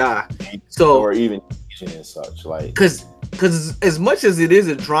die. So, or even and such, like, because as much as it is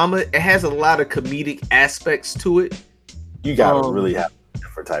a drama, it has a lot of comedic aspects to it. You gotta really have a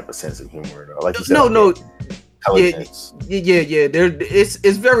different type of sense of humor, though. Like you said, yeah.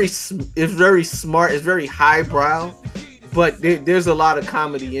 It's very smart. It's very highbrow, but there's a lot of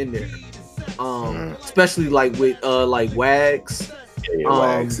comedy in there. Especially like with like Wags.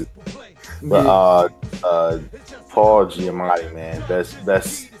 Wags. But Paul Giamatti, man,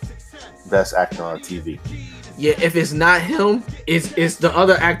 best actor on TV. Yeah, if it's not him, it's the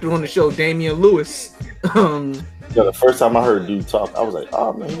other actor on the show, Damian Lewis. The first time I heard dude talk, I was like,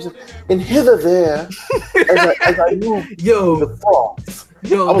 oh man, he was like, and hither there as I moved the falls.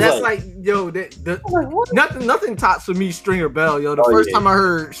 Nothing tops for me Stringer Bell, yo. The first time I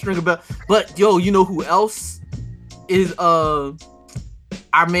heard Stringer Bell, but yo, you know who else is our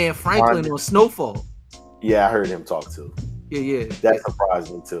man Franklin on Snowfall? Yeah, I heard him talk too. Yeah. That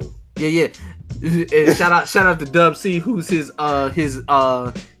surprised me too. Yeah. And shout out to Dub C, who's his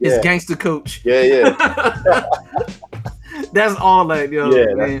gangster coach. Yeah. That's all that, yo.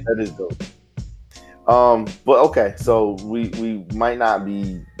 Yeah, man. That is dope. But okay, so we might not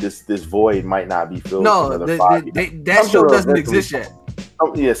be this void might not be filled. No, that show doesn't exist yet.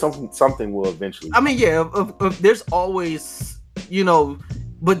 Something will eventually. I mean, there's always, you know,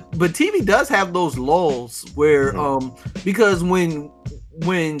 but TV does have those lulls where because when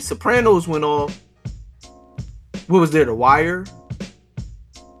Sopranos went off, what was there? The Wire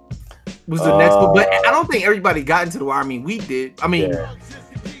was the next one, but I don't think everybody got into The Wire. I mean, we did. I mean,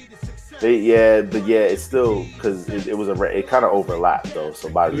 it's still, because it kind of overlapped though. So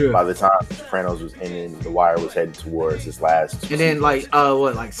by the time Sopranos was ending, The Wire was heading towards its last. And then like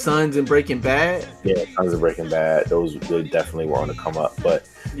Sons and Breaking Bad. Yeah, Sons and Breaking Bad. They definitely were on the come up, but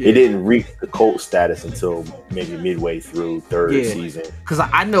it didn't reach the cult status until maybe midway through third season. Because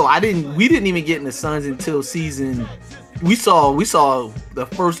we didn't even get into Sons until season. We saw the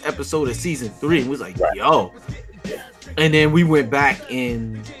first episode of season 3, and we was like, yo. And then we went back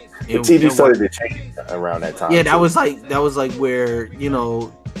and the TV started to change around that time. Yeah, that was like where, you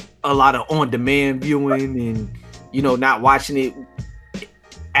know, a lot of on-demand viewing and, you know, not watching it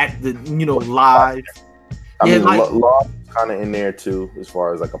at the live. I mean, like, Lost kind of in there too, as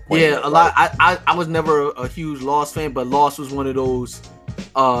far as like a point. Yeah, a lot. I was never a huge Lost fan, but Lost was one of those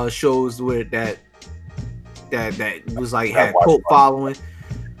shows where that was like had cult following.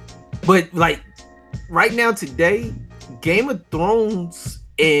 But like right now today, Game of Thrones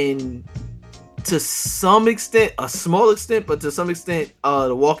and to some extent, a small extent, but to some extent,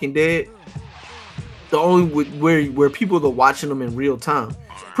 The Walking Dead, the only where people are watching them in real time.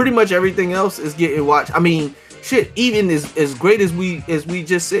 Pretty much everything else is getting watched. I mean, shit, even as great as we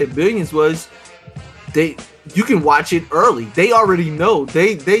just said Billions was, you can watch it early. They already know.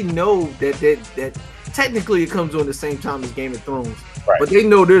 They know that technically it comes on the same time as Game of Thrones. Right. But they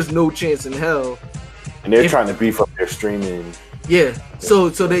know there's no chance in hell. And they're trying to beef up their streaming. Yeah. So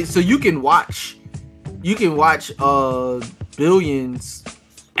you can watch Billions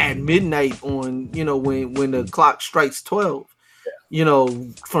at midnight on, when the clock strikes 12.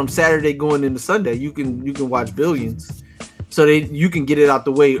 From Saturday going into Sunday, you can watch Billions. So you can get it out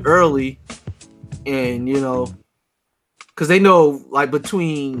the way early, and because they know, like,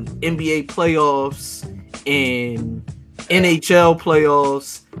 between NBA playoffs and NHL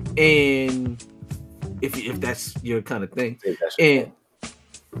playoffs, and if that's your kind of thing, and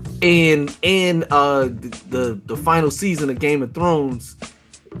the final season of Game of Thrones,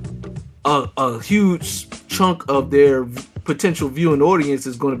 a huge chunk of their potential viewing audience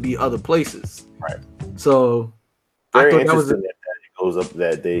is going to be other places. Right. So very I thought interesting that it goes up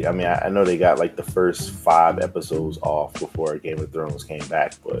that day. I mean, I know they got like the first 5 episodes off before Game of Thrones came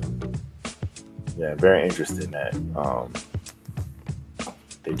back, but yeah, very interesting that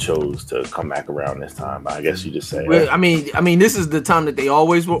they chose to come back around this time. I guess you just say. Well, I mean, this is the time that they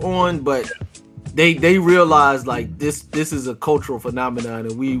always were on, but they realized like this is a cultural phenomenon,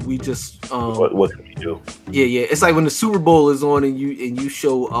 and we just what can we do? Yeah. It's like when the Super Bowl is on and you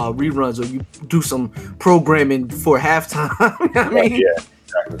show reruns, or you do some programming for halftime. I mean, yeah,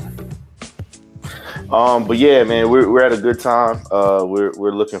 exactly. But yeah, man, we're at a good time.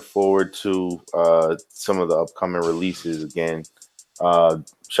 We're looking forward to some of the upcoming releases again.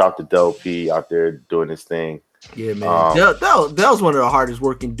 Shout to Del P out there doing his thing. Yeah, man. Del's one of the hardest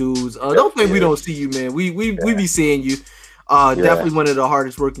working dudes. Don't think we don't see you, man. We be seeing you. Definitely one of the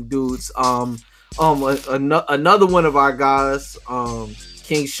hardest working dudes. Another one of our guys,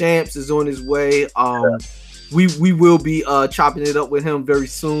 King Shamps, is on his way. We will be chopping it up with him very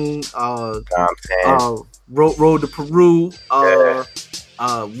soon. Road to Peru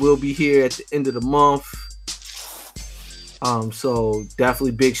will be here at the end of the month. So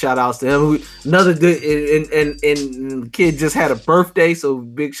definitely big shout outs to him. Another good and the kid just had a birthday, so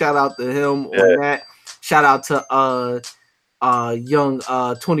big shout out to him on that. Shout out to young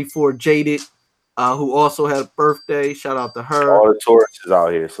 24 Jaded, who also had a birthday. Shout out to her. All the tourists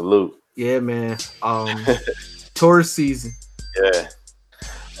out here. Salute. Yeah, man. Tourist season. Yeah.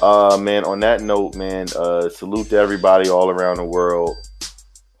 Man, on that note, man, salute to everybody all around the world.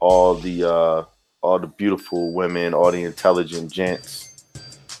 All the beautiful women, all the intelligent gents,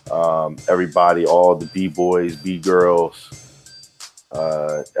 everybody, all the B-boys, B-girls,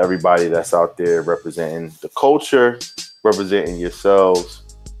 everybody that's out there representing the culture, representing yourselves,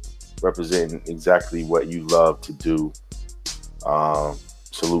 representing exactly what you love to do.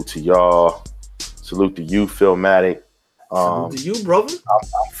 Salute to y'all. Salute to you, Philmatic. Salute to you, brother.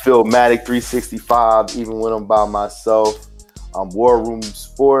 I'm Philmatic 365, even when I'm by myself. I'm War Room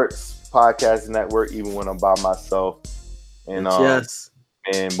Sports Podcast Network, even when I'm by myself. And yes,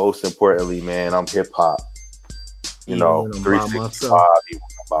 and most importantly, man, I'm hip hop. 365, even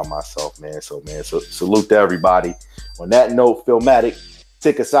when I'm by myself, man. So, man, so salute to everybody. On that note, Philmatic,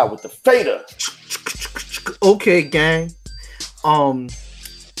 take us out with the fader. Okay, gang.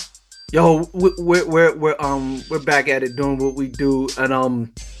 Yo, we're back at it doing what we do, and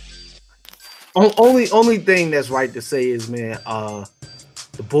only thing that's right to say is, man,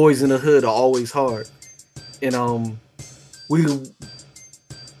 the boys in the hood are always hard. And we,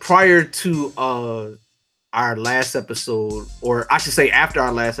 prior to our last episode, or I should say after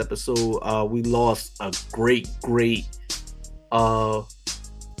our last episode, we lost a great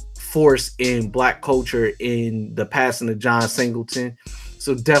force in Black culture in the passing of John Singleton.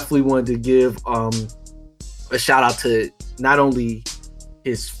 So definitely wanted to give a shout out to not only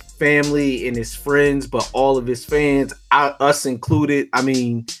his family and his friends, but all of his fans, us included. I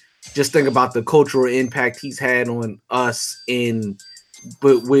mean, just think about the cultural impact he's had on us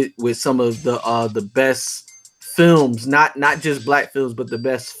but with some of the best films, not just Black films, but the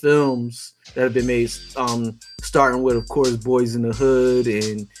best films that have been made, starting with, of course, Boys in the Hood,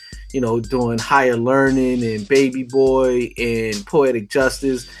 and doing Higher Learning and Baby Boy and Poetic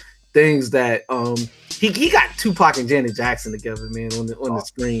Justice, things that he got Tupac and Janet Jackson together, man, on the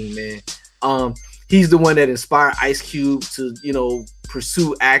screen, man. He's the one that inspired Ice Cube to,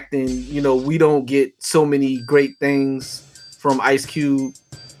 pursue acting. We don't get so many great things from Ice Cube.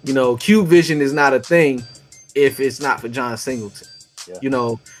 Cube Vision is not a thing if it's not for John Singleton.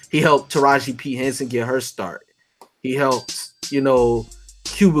 Yeah. He helped Taraji P. Henson get her start. He helped,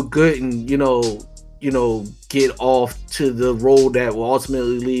 Cuba Gooding, get off to the role that will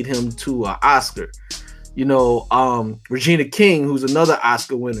ultimately lead him to an Oscar. Regina King, who's another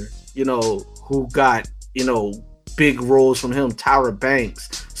Oscar winner, who got, big roles from him, Tyra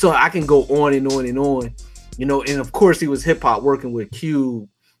Banks. So I can go on and on and on, and of course he was hip hop working with Cube,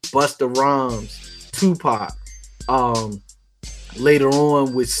 Busta Rhymes, Tupac, later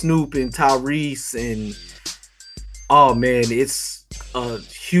on with Snoop and Tyrese, and oh man, it's a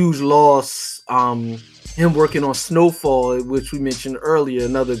huge loss. Him working on Snowfall, which we mentioned earlier,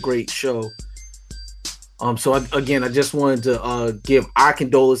 another great show. So I just wanted to give our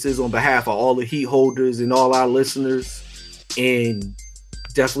condolences on behalf of all the Heat holders and all our listeners, and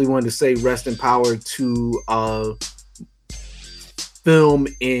definitely wanted to say rest in power to film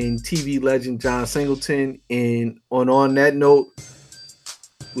and TV legend John Singleton. And on that note,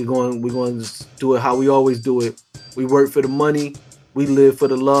 we're going to do it how we always do it. We work for the money, we live for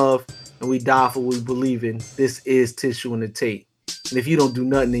the love, and we die for what we believe in. This is Tissue and the Tape. And if you don't do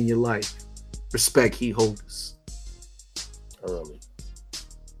nothing in your life, respect Heat holders. Early.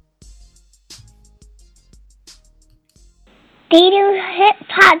 They do hip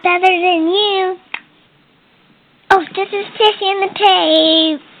hop better than you. Oh, this is Tissue and the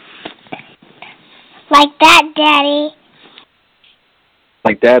Tape. Like that, Daddy.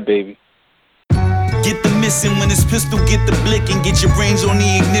 Like that, baby. Get the missing when it's pistol, get the blick and get your brains on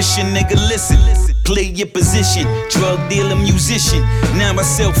the ignition, nigga. Listen, play your position, drug dealer, musician. Now I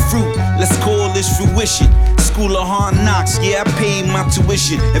sell fruit, let's call this fruition. School of Hard Knocks, yeah, I paid my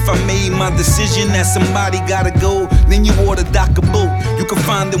tuition. If I made my decision that somebody gotta go, then you oughta dock a boat. You can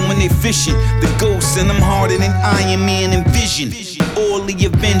find them when they fishing. The ghosts, and I'm harder than Iron Man and Vision. All the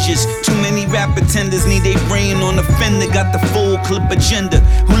Avengers, too many rap pretenders need their brain on the fender. Got the full clip agenda.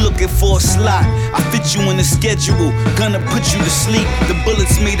 Who looking for a slot? I fit you in the schedule. Gonna put you to sleep. The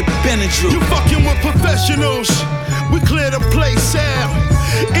bullets made a Benadryl. You fucking with professionals. We clear the place out.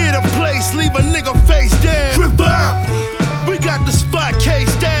 In a place, leave a nigga face down. Trip out. We got the spot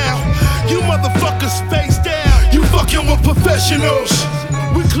case down. You motherfuckers face down. You fucking with professionals.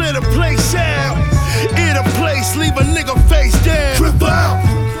 We clear the place out. In a place, leave a nigga face down. Trip out.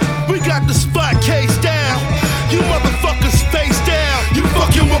 We got the spot case down. You motherfuckers face down. You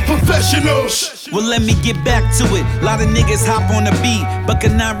fucking with professionals. Well, let me get back to it. Lot of niggas hop on the beat, but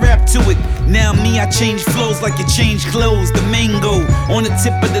cannot rap to it. Now me, I change flows like you change clothes. The mango on the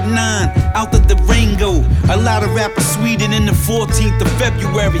tip of the 9, out of the Rango. A lot of rappers sweeter than the 14th of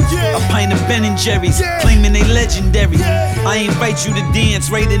February. A pint of Ben and Jerry's, claiming they legendary. I invite you to dance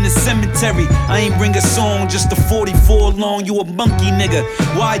right in the cemetery. I ain't bring a song, just a 44 long. You a monkey nigga.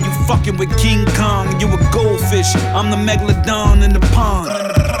 Why you fucking with King Kong? You a goldfish. I'm the megalodon in the pond.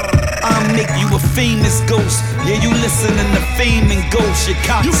 I'll make you a famous ghost. Yeah, you listening to Fame and Ghost, you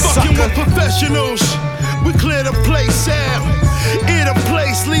cocksucker. You fucking with professionals. We clear the place out. In a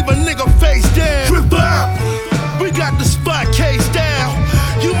place, leave a nigga face down. Trip out. We got the spot case down.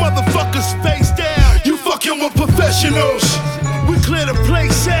 You motherfuckers face down. You fucking with professionals. We clear the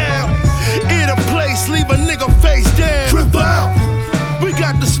place out. In a place, leave a nigga face down. Trip out. We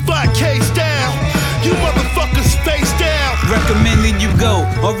got the spot case down. You motherfuckers face down. Recommending you go,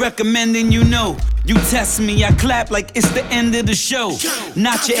 or recommending you know. You test me, I clap like it's the end of the show.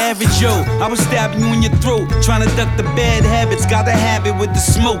 Not your average Joe, I was stabbing you in your throat. Trying to duck the bad habits, got a habit with the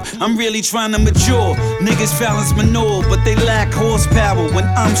smoke. I'm really trying to mature. Niggas balance manure, but they lack horsepower when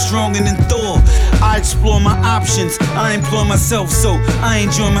I'm stronger than Thor. I explore my options, I employ myself, so I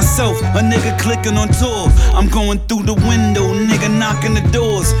enjoy myself. A nigga clicking on tour, I'm going through the window, nigga knocking the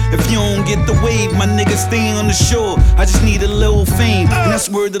doors. If you don't get the wave, my nigga stay on the shore. I just need a little fame, and that's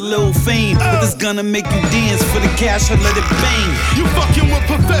word a little fame. But this gonna make you dance for the cash, I let it bang. You fucking with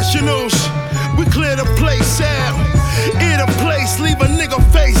professionals. We clear the place out. In a place, leave a nigga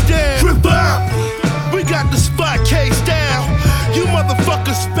face down. Trip out. We got the spot case down. You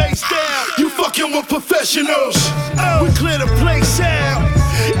motherfuckers face down. You fucking with professionals. We clear the place out.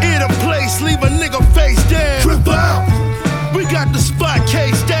 In a place, leave a nigga face down. Trip out. We got the spot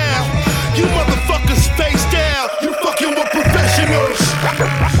case down. You motherfuckers face down. You fucking with professionals.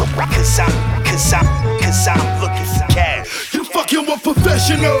 Cause I'm looking for cash. You fucking with professionals.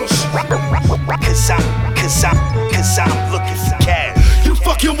 professionals. Cause I'm looking for cash. You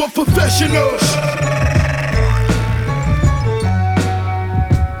fucking with professionals.